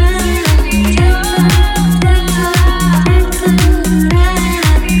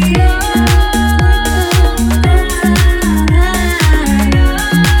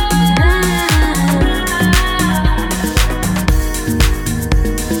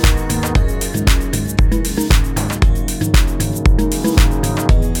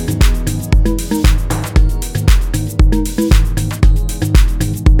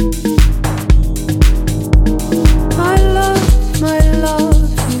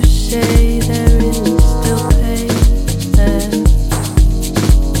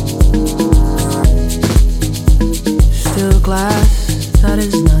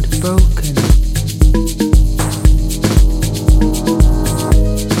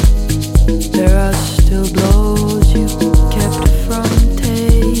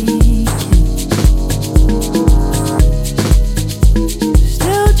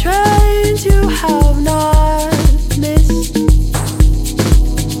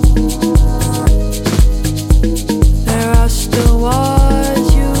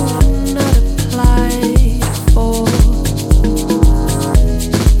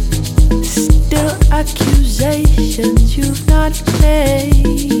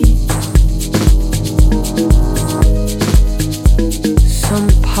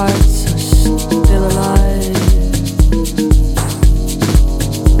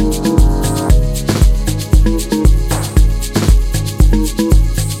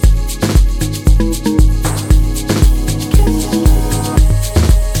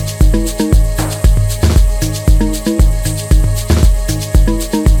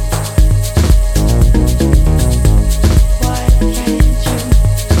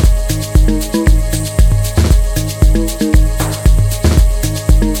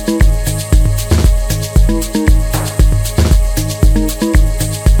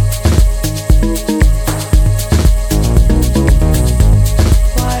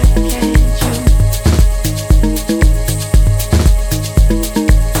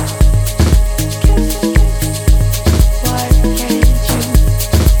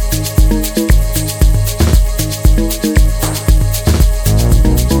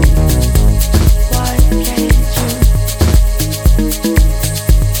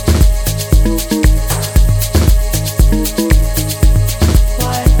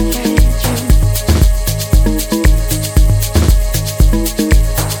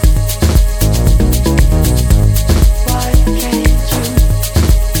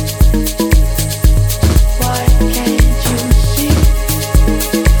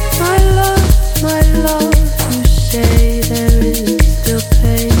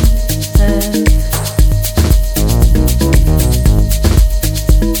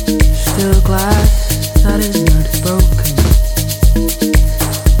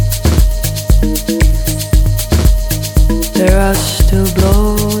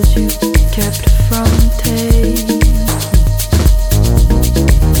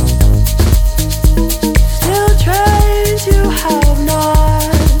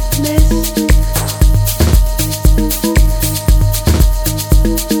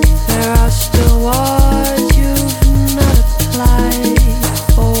 There are still wars you've not applied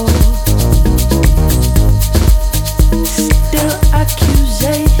for, still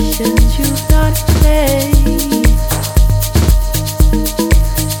accusations you've not made.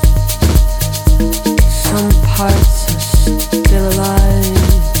 Some parts are still alive.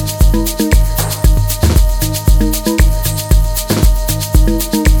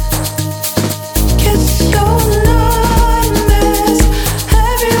 Kiss your nightmares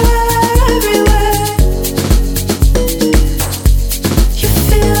everywhere, everywhere.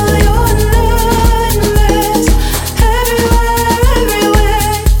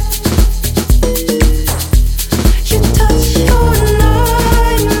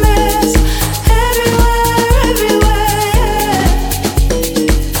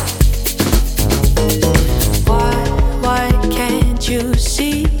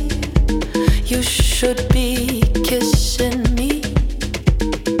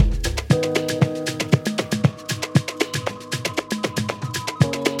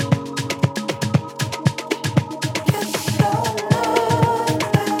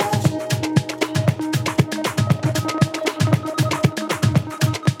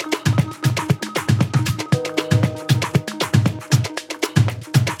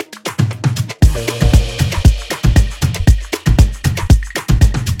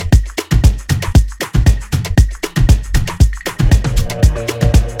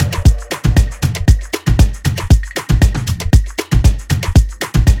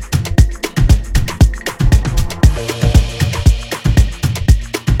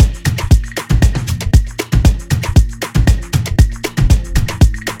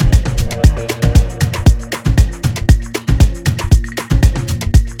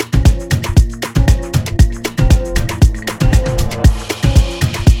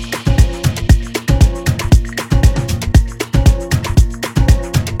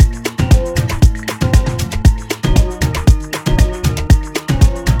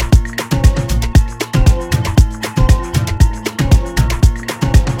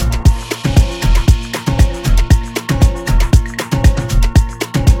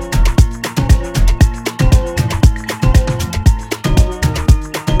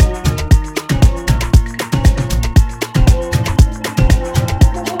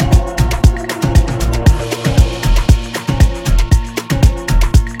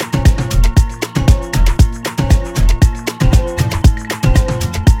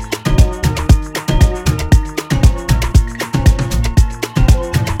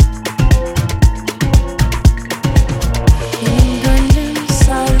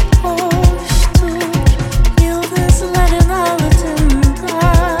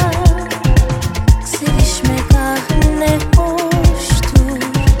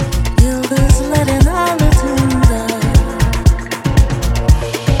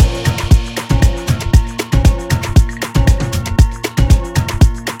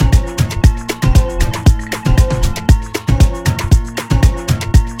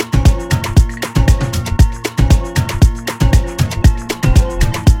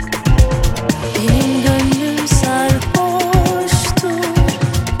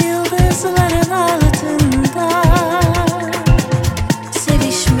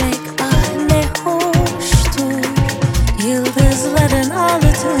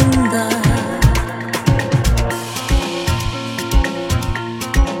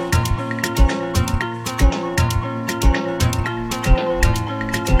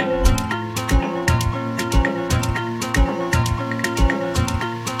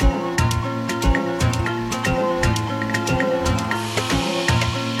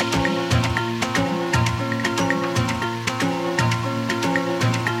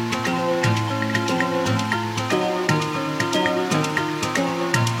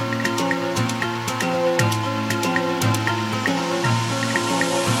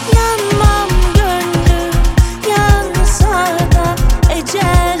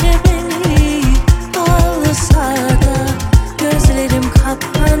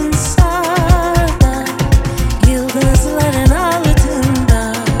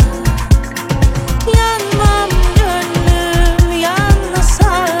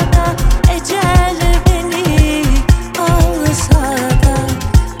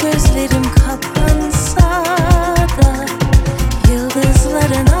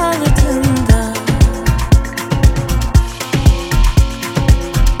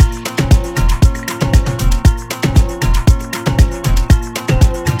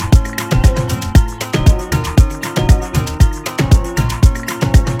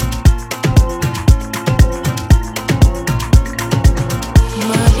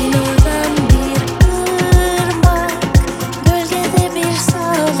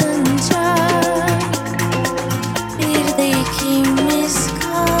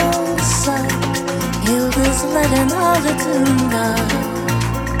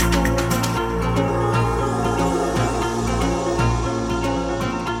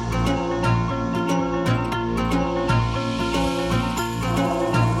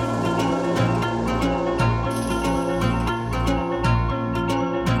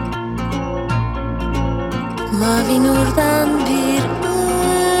 Mavi nurdan bir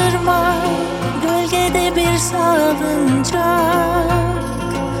ırmak, gölgede bir salıncak.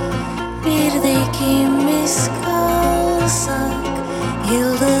 Bir de ikimiz kalsak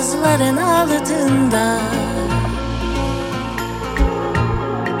yıldızların altında.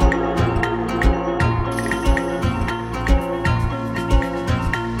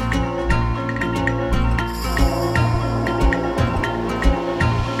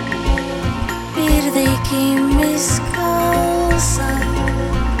 Bir de ikimiz kalsak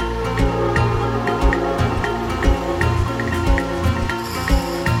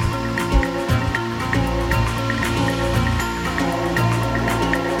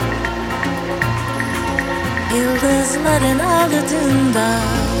yıldızların altında.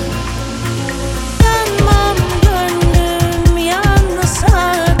 Yanmam gönlüm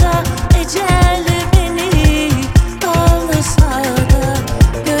yansa da, ecel beni bağlasa da,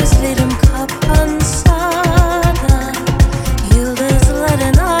 gözlerim kapansa da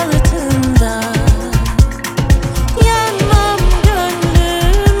yıldızların altında. Yanmam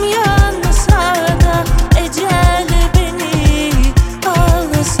gönlüm yansa da, ecel beni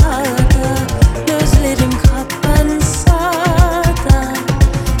bağlasa da, gözlerim kapansa da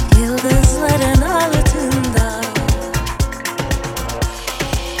yıldızların altında.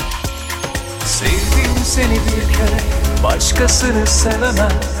 Sevdim seni bir kere, başkasını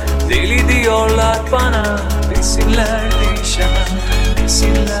sevemem. Deli diyorlar bana, desinler değişemem.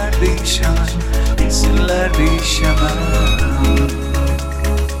 Desinler değişemem, desinler değişemem.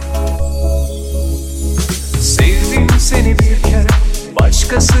 Sevdim seni bir kere,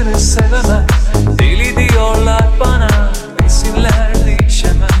 başkasını sevemem. Deli diyorlar bana, desinler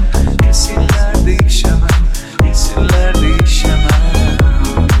değişemem. Desinler değişemem, desinler değişemem.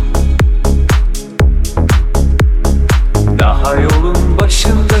 Daha yolun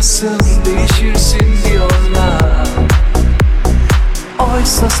başındasın, değişirsin diyorlar.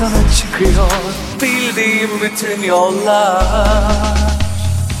 Oysa sana çıkıyor bildiğim bütün yollar.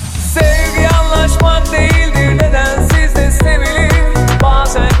 Sevgi anlaşmak değildir, nedensiz de sevilir.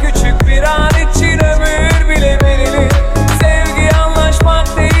 Bazen küçük bir an için ömür bile verilir. Sevgi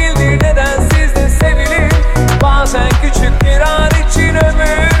anlaşmak değildir, nedensiz de sevilir. Bazen küçük bir an için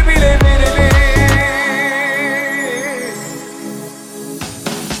ömür bile verilir.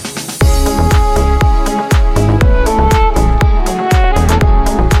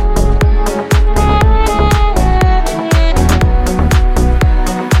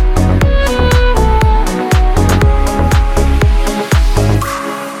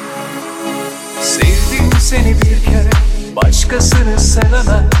 Sevdim seni bir kere, başkasını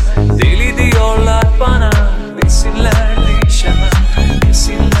sevemem. Deli diyorlar bana, desinler değişemem.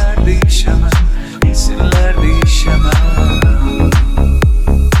 Desinler değişemem, desinler değişemem.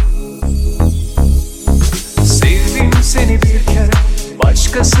 Sevdim seni bir kere,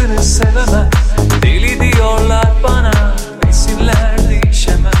 başkasını sevemem. Deli diyorlar bana, desinler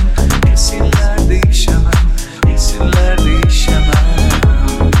değişemem. Desinler değişemem, desinler değişemem.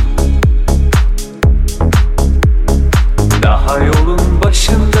 Daha yolun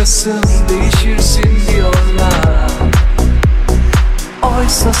başındasın, değişirsin diyorlar.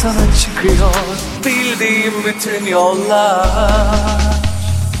 Oysa sana çıkıyor bildiğim bütün yollar.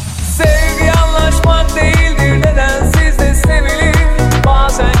 Sevgi anlaşmak değildir, nedensiz de sevilir.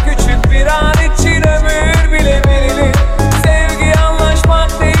 Bazen küçük bir an için ömür bile verilir. Sevgi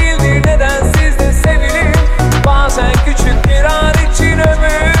anlaşmak değildir, nedensiz de sevilir. Bazen küçük bir an için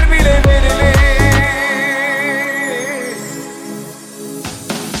ömür bile verilir.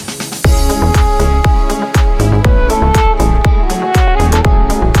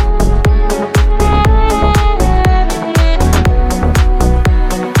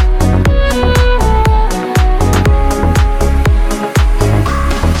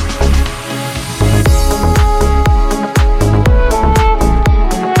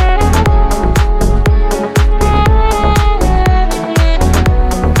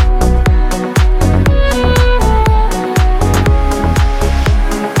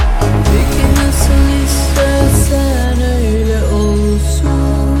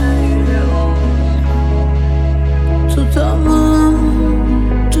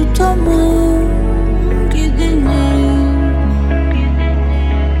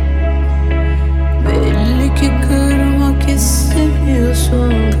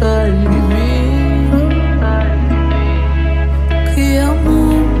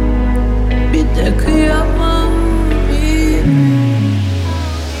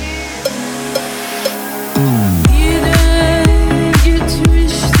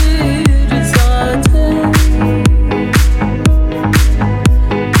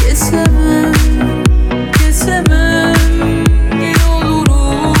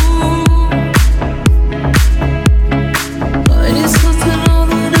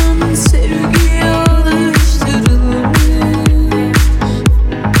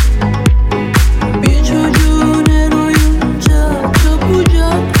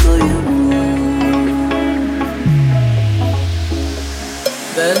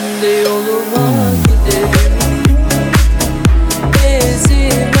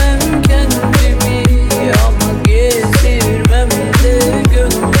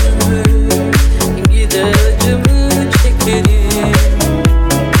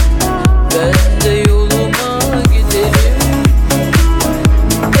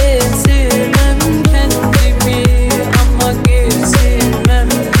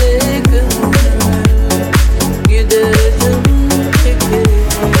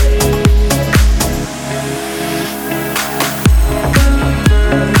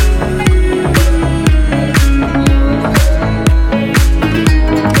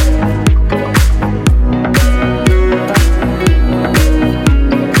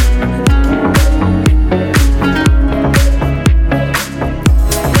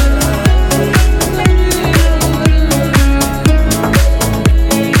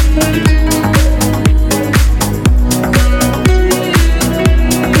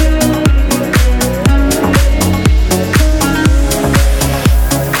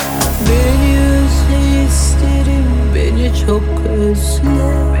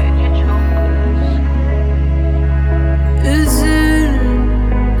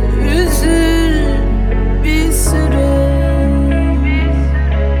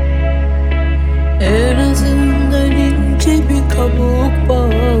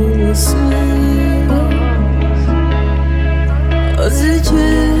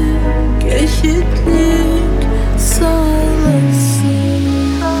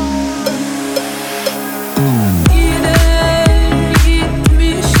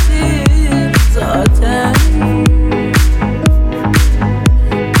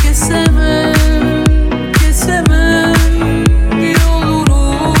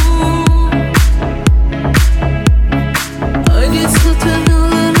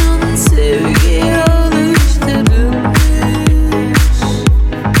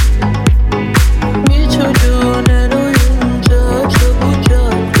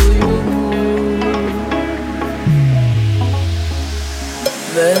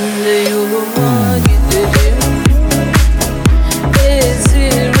 Ben de yoluma giderim,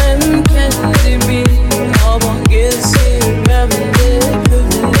 ezirmem kendimi ama gezirmem de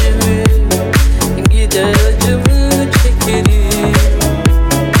gönlümü. Gider acımı çekerim.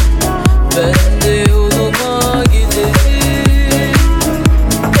 Ben de yoluma giderim,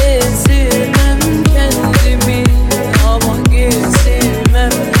 ezirmem kendimi ama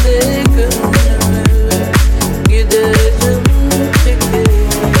gezirmem de gönlümü. Gider acımı çekerim.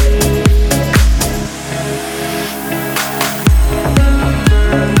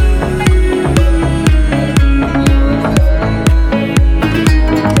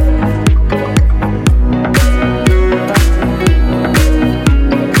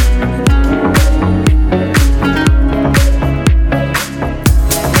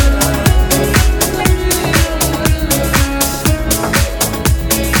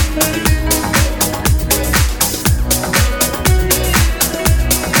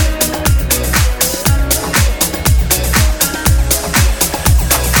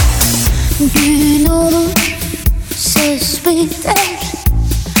 Gün olur, söz biter,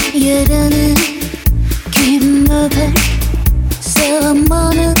 yaranı kim öper?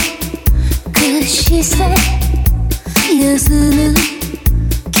 Zamanı kış ise yazını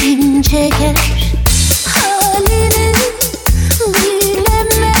kim çeker? Halini bilemem,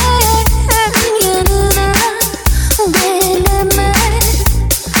 yanına gelemem,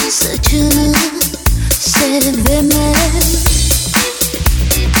 saçını sevemem.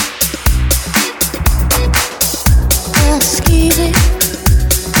 Az gibi,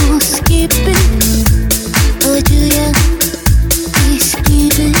 buz gibi, acıyan his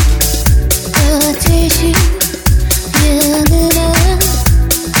gibi, ateşin yanına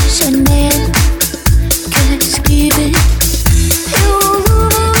sönmeyen köz gibi.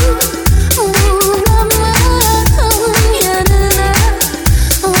 Yolumu bulamam, yanına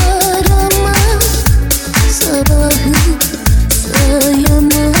varamam, sabahı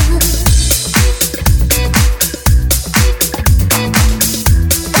sayamam.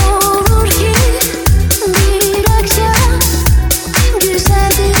 Olur ki bir akşam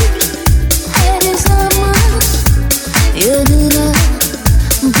güzeldir her zaman, yanına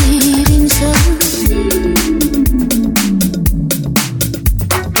bir insan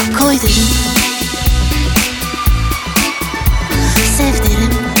koy derim, sev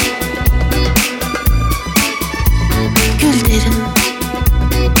derim, gül derim,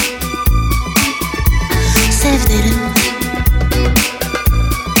 sev derim.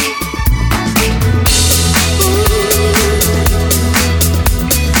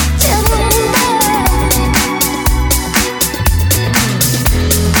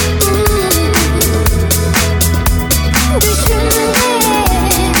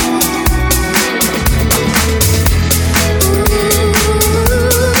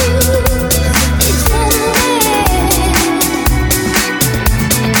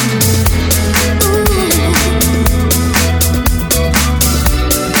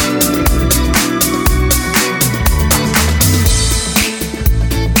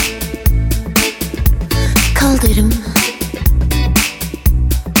 Kal derim.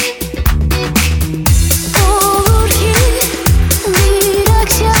 Olur ki bir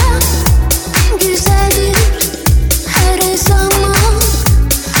akşam güzeldir her zaman,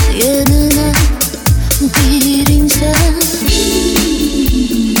 yanına bir insan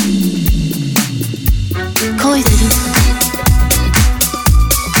koy derim,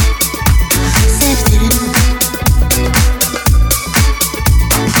 sev derim,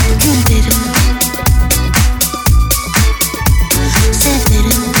 gül derim, sev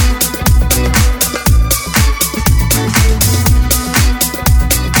derim.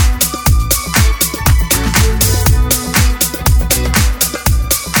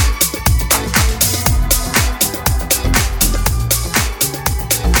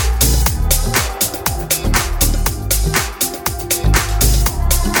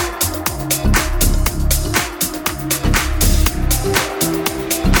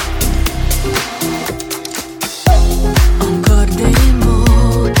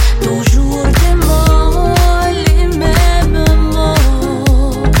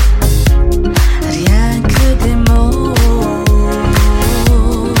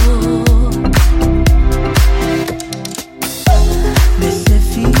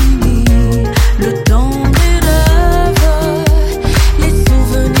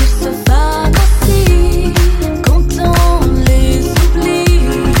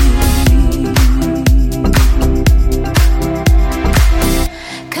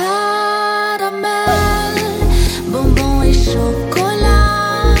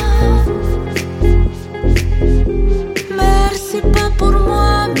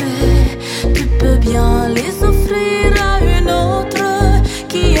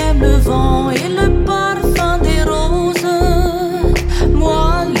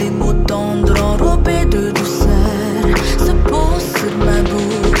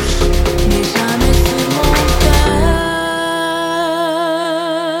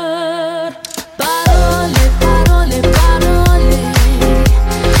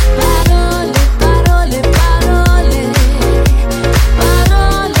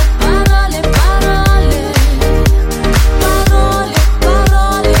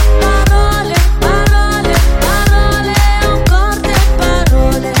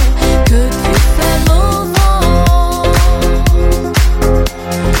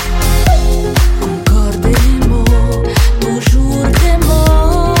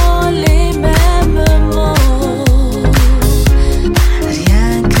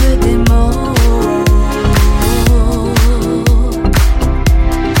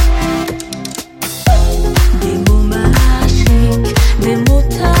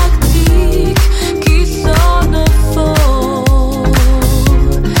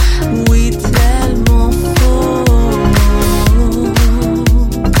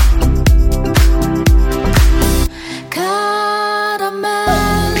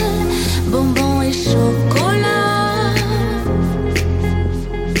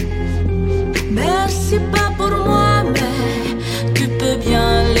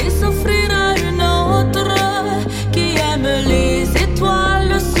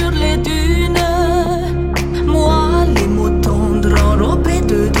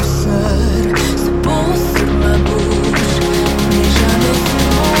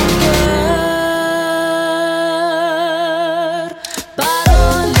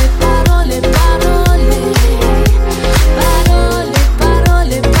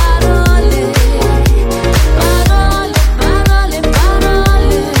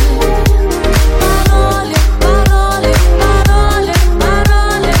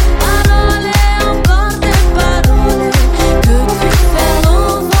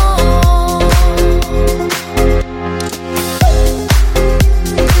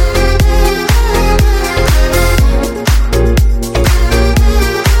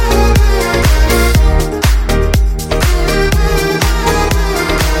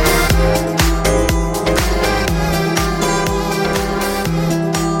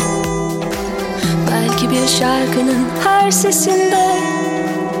 bir şarkının her sesinde,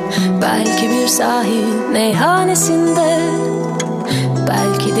 belki bir sahil meyhanesinde,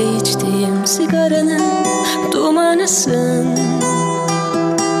 belki de içtiğim sigaranın dumanısın.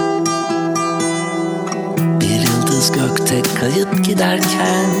 Bir yıldız gökte kayıp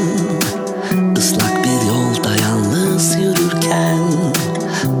giderken, ıslak bir yolda yalnız yürürken,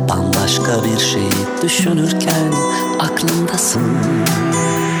 bambaşka bir şey düşünürken aklımdasın.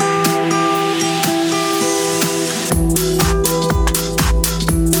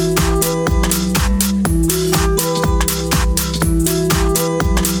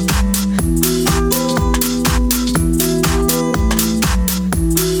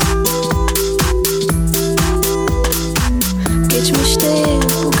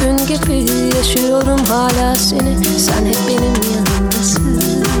 Yaşıyorum hala seni, sen hep benim yanımdasın.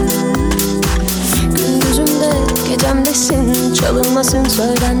 Gündüzümde gecemdesin, çalınmasın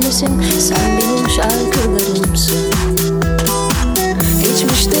söylenmesin, sen benim şarkılarımsın.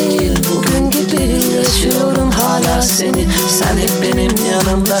 Geçmiş değil bugün gibi, yaşıyorum hala seni, sen hep benim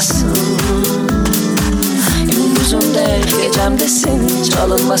yanımdasın. Gündüzümde gecemdesin,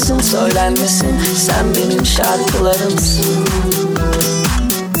 çalınmasın söylenmesin, sen benim şarkılarımsın.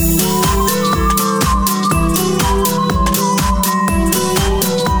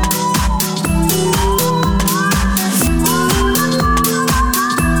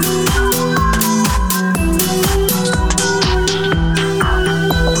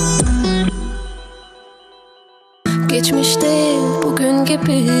 Geçmiş değil bugün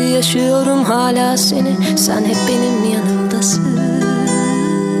gibi, yaşıyorum hala seni, sen hep benim yanımdasın.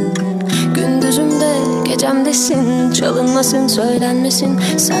 Gündüzümde gecemdesin, çalınmasın söylenmesin,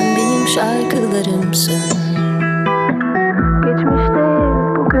 sen benim şarkılarımsın. Geçmiş değil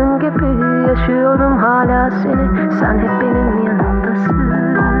bugün gibi, yaşıyorum hala seni, sen hep benim yanımdasın.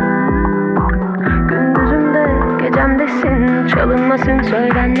 Gündüzümde gecemdesin, çalınmasın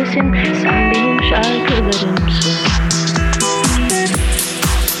söylenmesin, sen benim şarkılarımsın.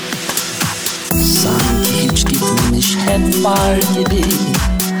 Sanki hiç gitmemiş, hep var gibi,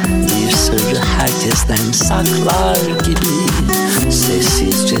 bir sırrı herkesten saklar gibi,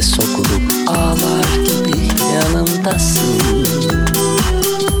 sessizce sokulup ağlar gibi yanımdasın.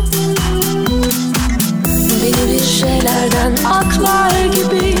 Beni bir şeylerden aklar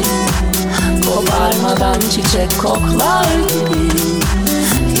gibi, koparmadan çiçek koklar gibi,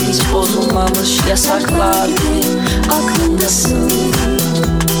 hiç bozulmamış yasaklar gibi aklımdasın.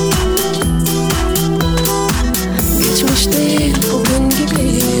 Geçmiş değil bugün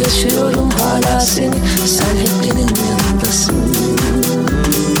gibi, yaşıyorum hala seni, sen hep benim yanımdasın.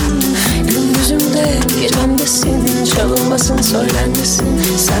 Gündüzümde gecemdesin, çalınmasın söylenmesin,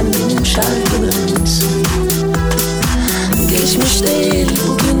 sen benim şarkılarımsın. Geçmiş değil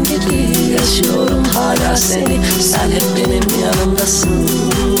bugün gibi, yaşıyorum hala seni, sen hep benim yanımdasın.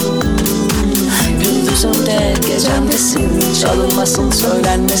 Gündüzümde gecemdesin, çalınmasın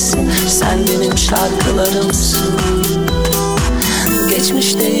söylenmesin, sen benim şarkılarımsın.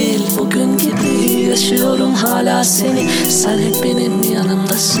 Geçmiş değil bugün gibi, yaşıyorum hala seni, sen hep benim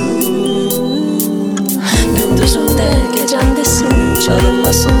yanımdasın. Gündüzümde gecemdesin,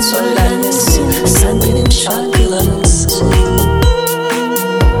 çalınmasın söylenmesin, sen benim şarkılarımsın.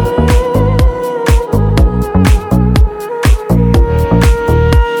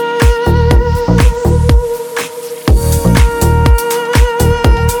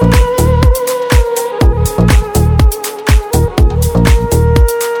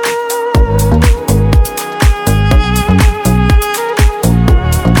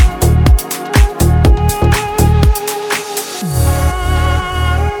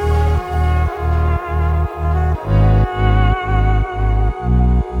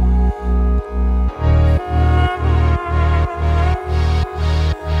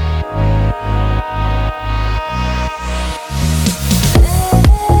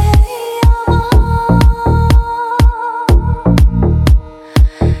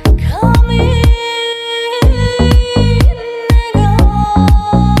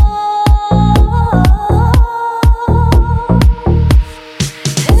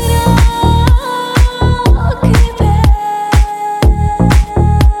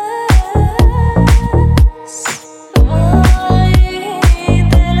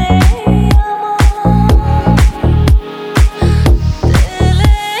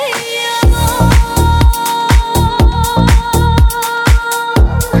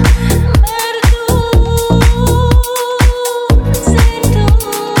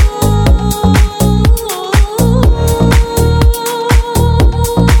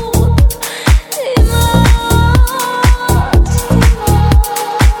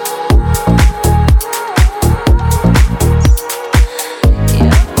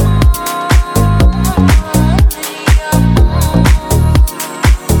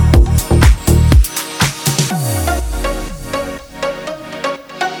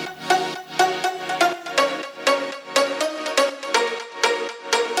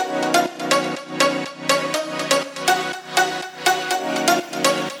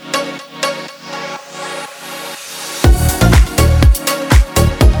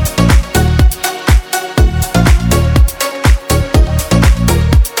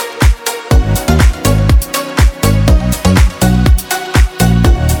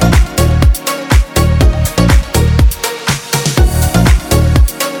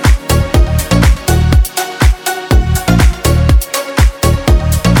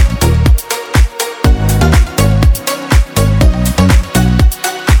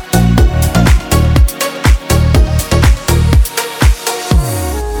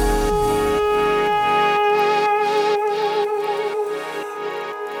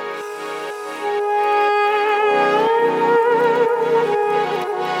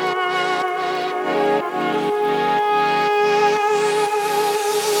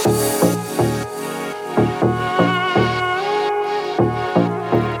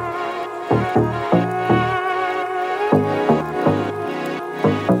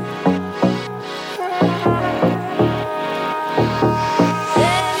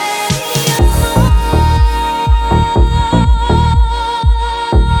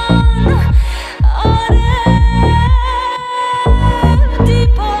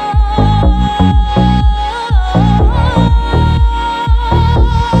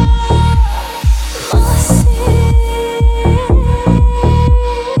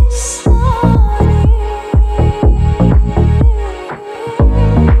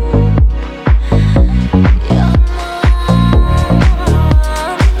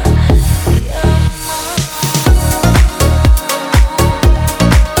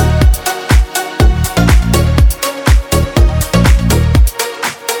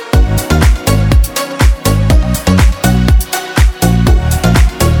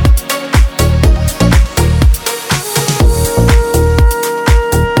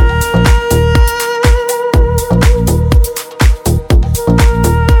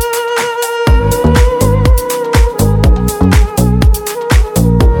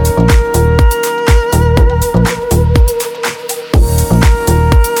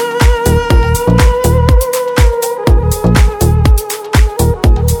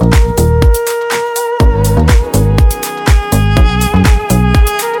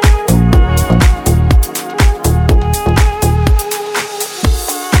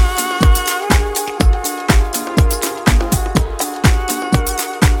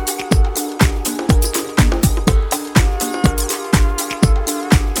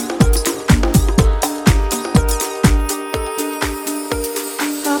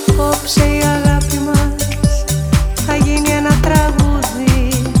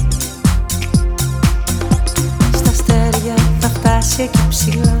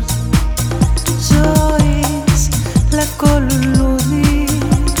 ζωής, λευκό λουλούδι.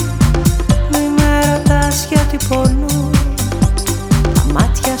 Μη με ρωτάς γιατί πονούν τα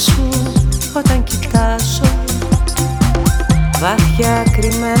μάτια σου όταν κοιτάζω. Βάθια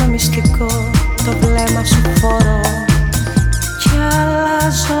κρυμμένο μυστικό, το βλέμμα σου φορώ κι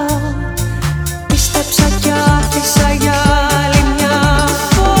αλλάζω. Πίστεψα κι άφησα για άλλη μια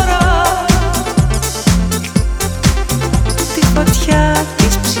φορά τη φωτιά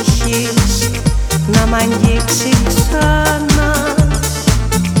της ψυχής να μ' αγγίξει ξανά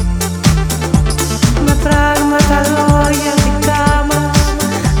με πράγματα, λόγια δικά μας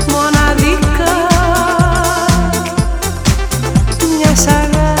μοναδικά, μιας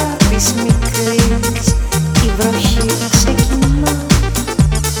αγάπης μικρής η βροχή ξεκινά.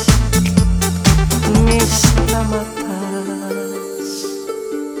 Μη σταματάς.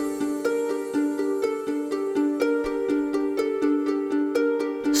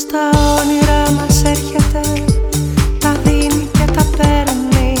 Στα όνειρά μας έρχεται, τα δίνει και τα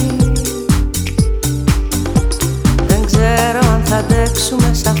παίρνει. Δεν ξέρω αν θα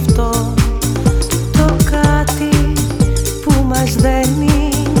αντέξουμε σ' αυτό το κάτι που μας δένει.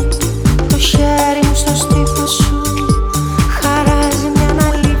 Το χέρι μου στο στήθος σου χαράζει μια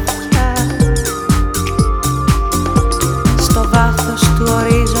αλήθεια. Στο βάθος του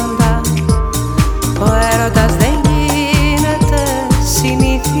ορίζοντα ο έρωτας δεν γίνεται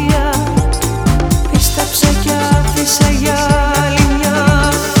συνήθεια. Πίστεψε κι άφησε για άλλη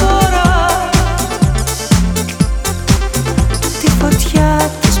μια φορά τη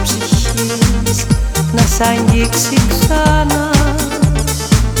φωτιά της ψυχής να σ' αγγίξει ξανά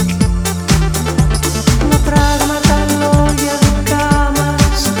με πράγματα, λόγια δικά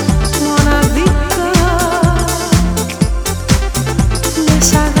μας μοναδικά, μιας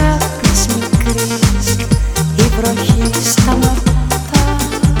αγάπης μικρής η βροχή σταματά.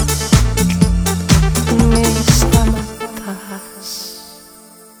 Μη σταματάς.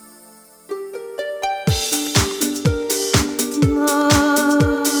 Να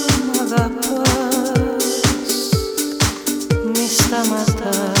μ' αγαπάς, μη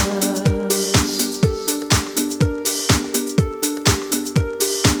σταματάς.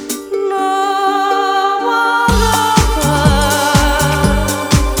 Να μ'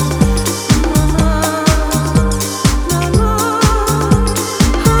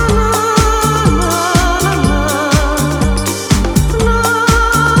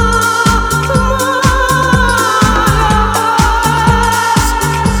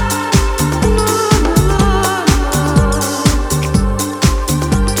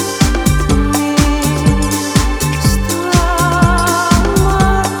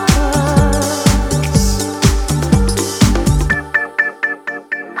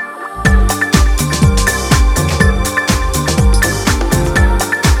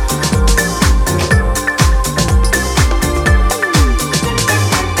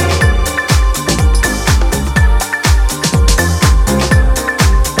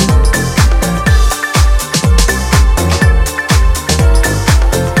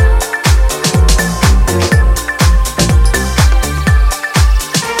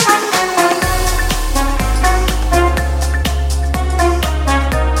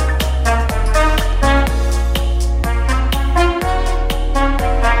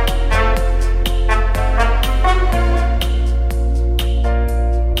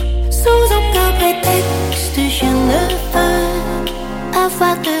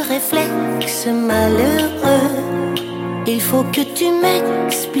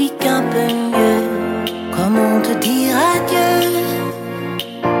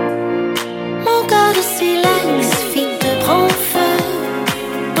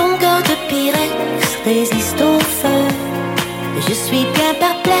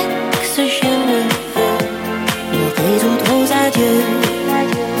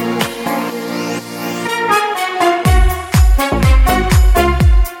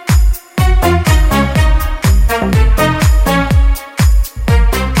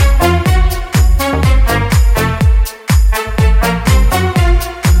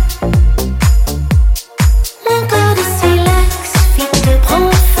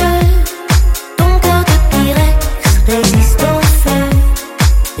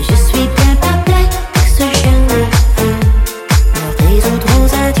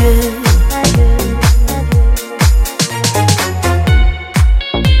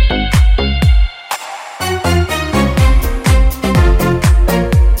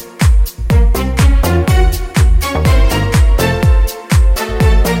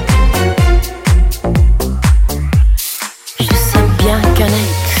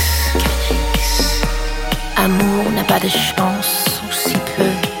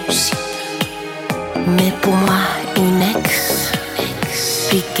 pour moi une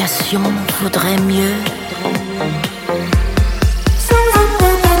explication vaudrait mieux.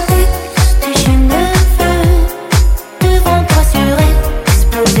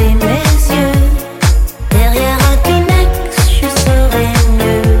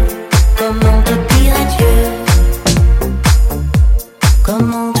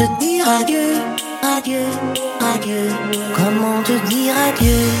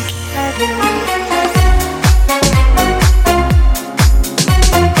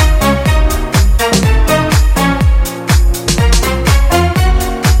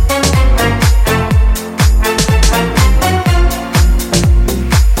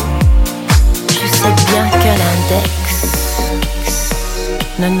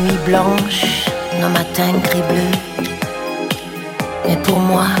 Nos nuits blanches, nos matins gris-bleus. Mais pour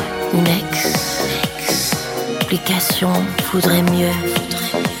moi, une explication vaudrait mieux.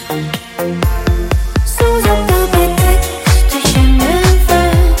 Sous un beau prétexte, je me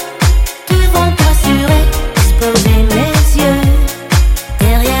veux devant toi surexposer mes yeux.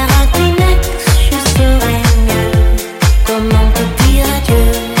 Derrière un Kleenex, je saurais mieux comment te dire adieu.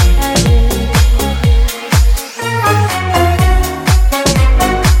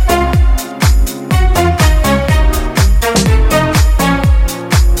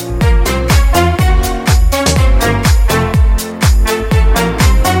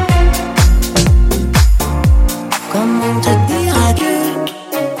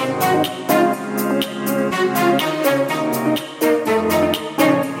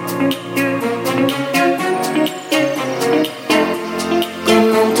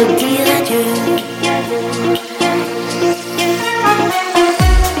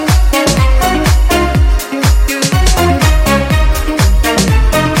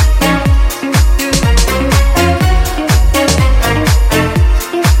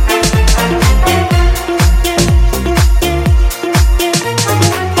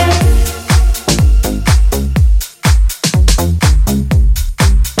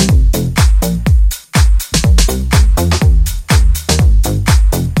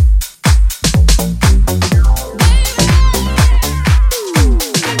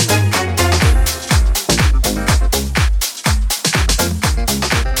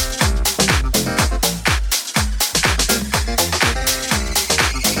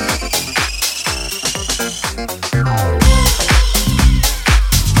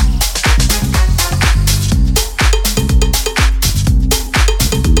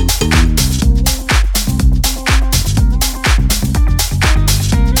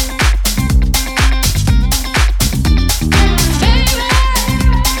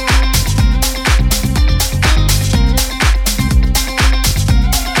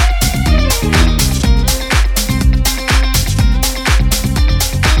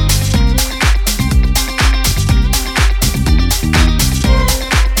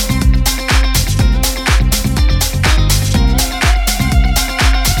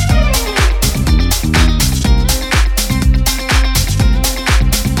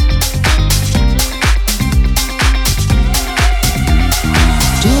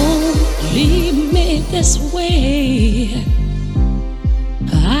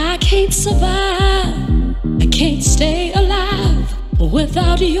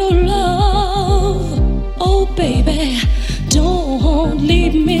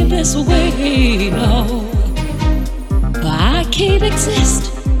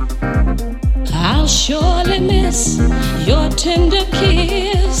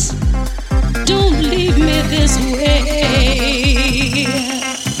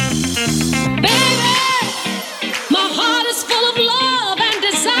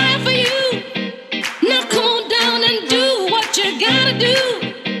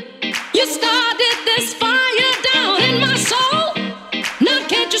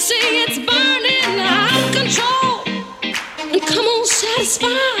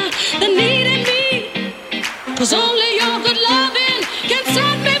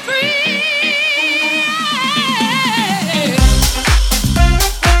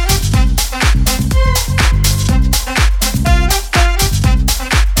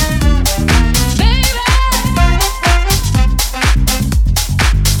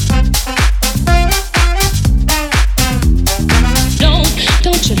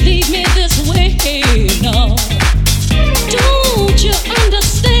 Don't you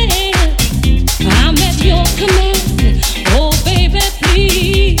understand? I'm at your command.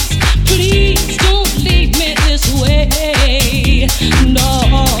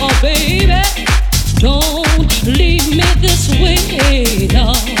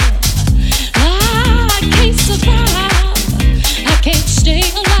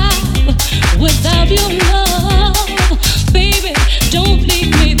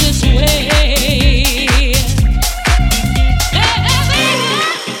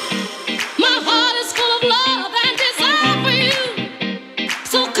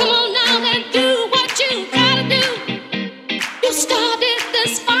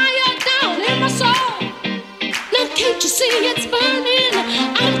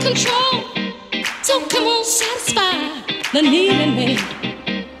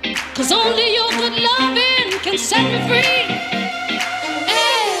 'cause only your good loving can set me free.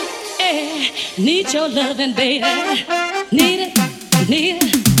 Need your loving, baby. Need it, need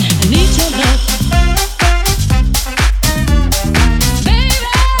it. I need your love.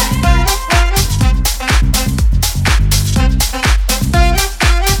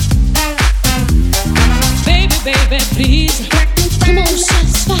 Baby, please, come on,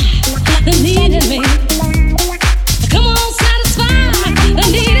 satisfy the need in me. Come on, satisfy the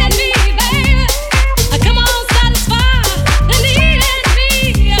need in me, baby. Come on, satisfy the need in me.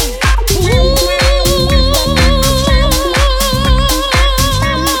 Ooh.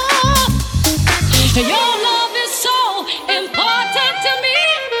 Your love is so important to me.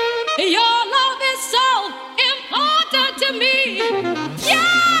 Your love is so important to me.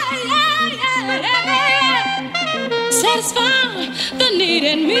 Satisfy the need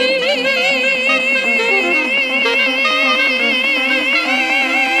in me.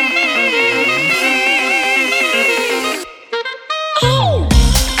 Oh.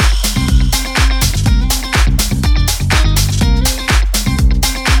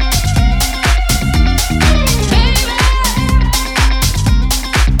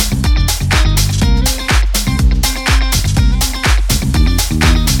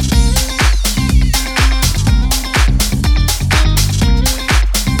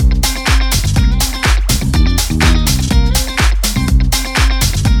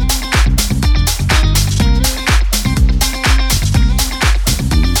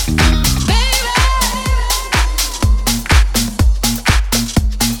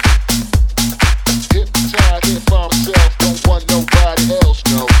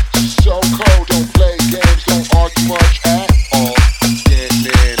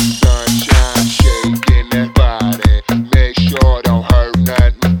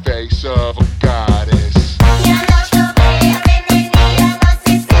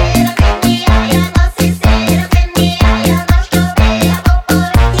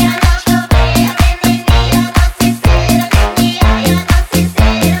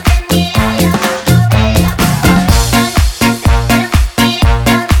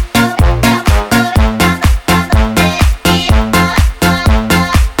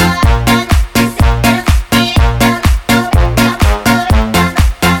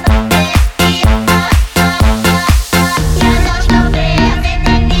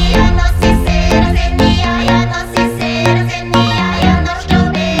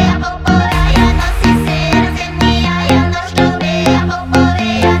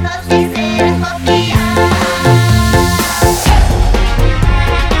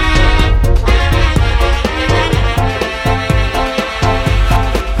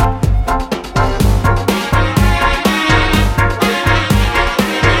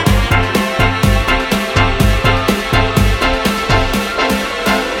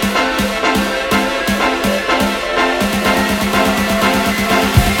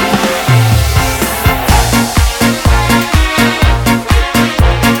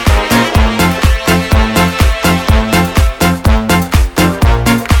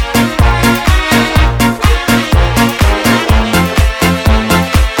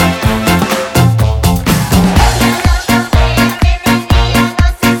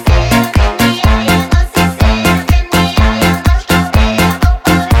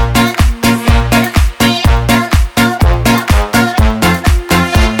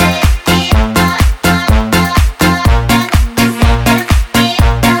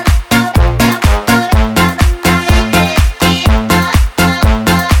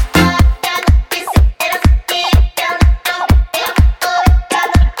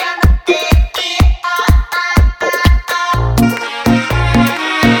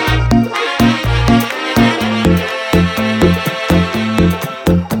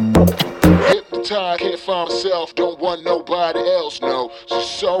 Can't find myself, don't want nobody else, no.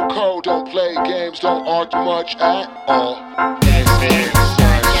 So cold, don't play games, don't argue much at all.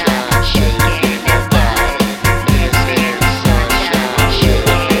 Sunshine,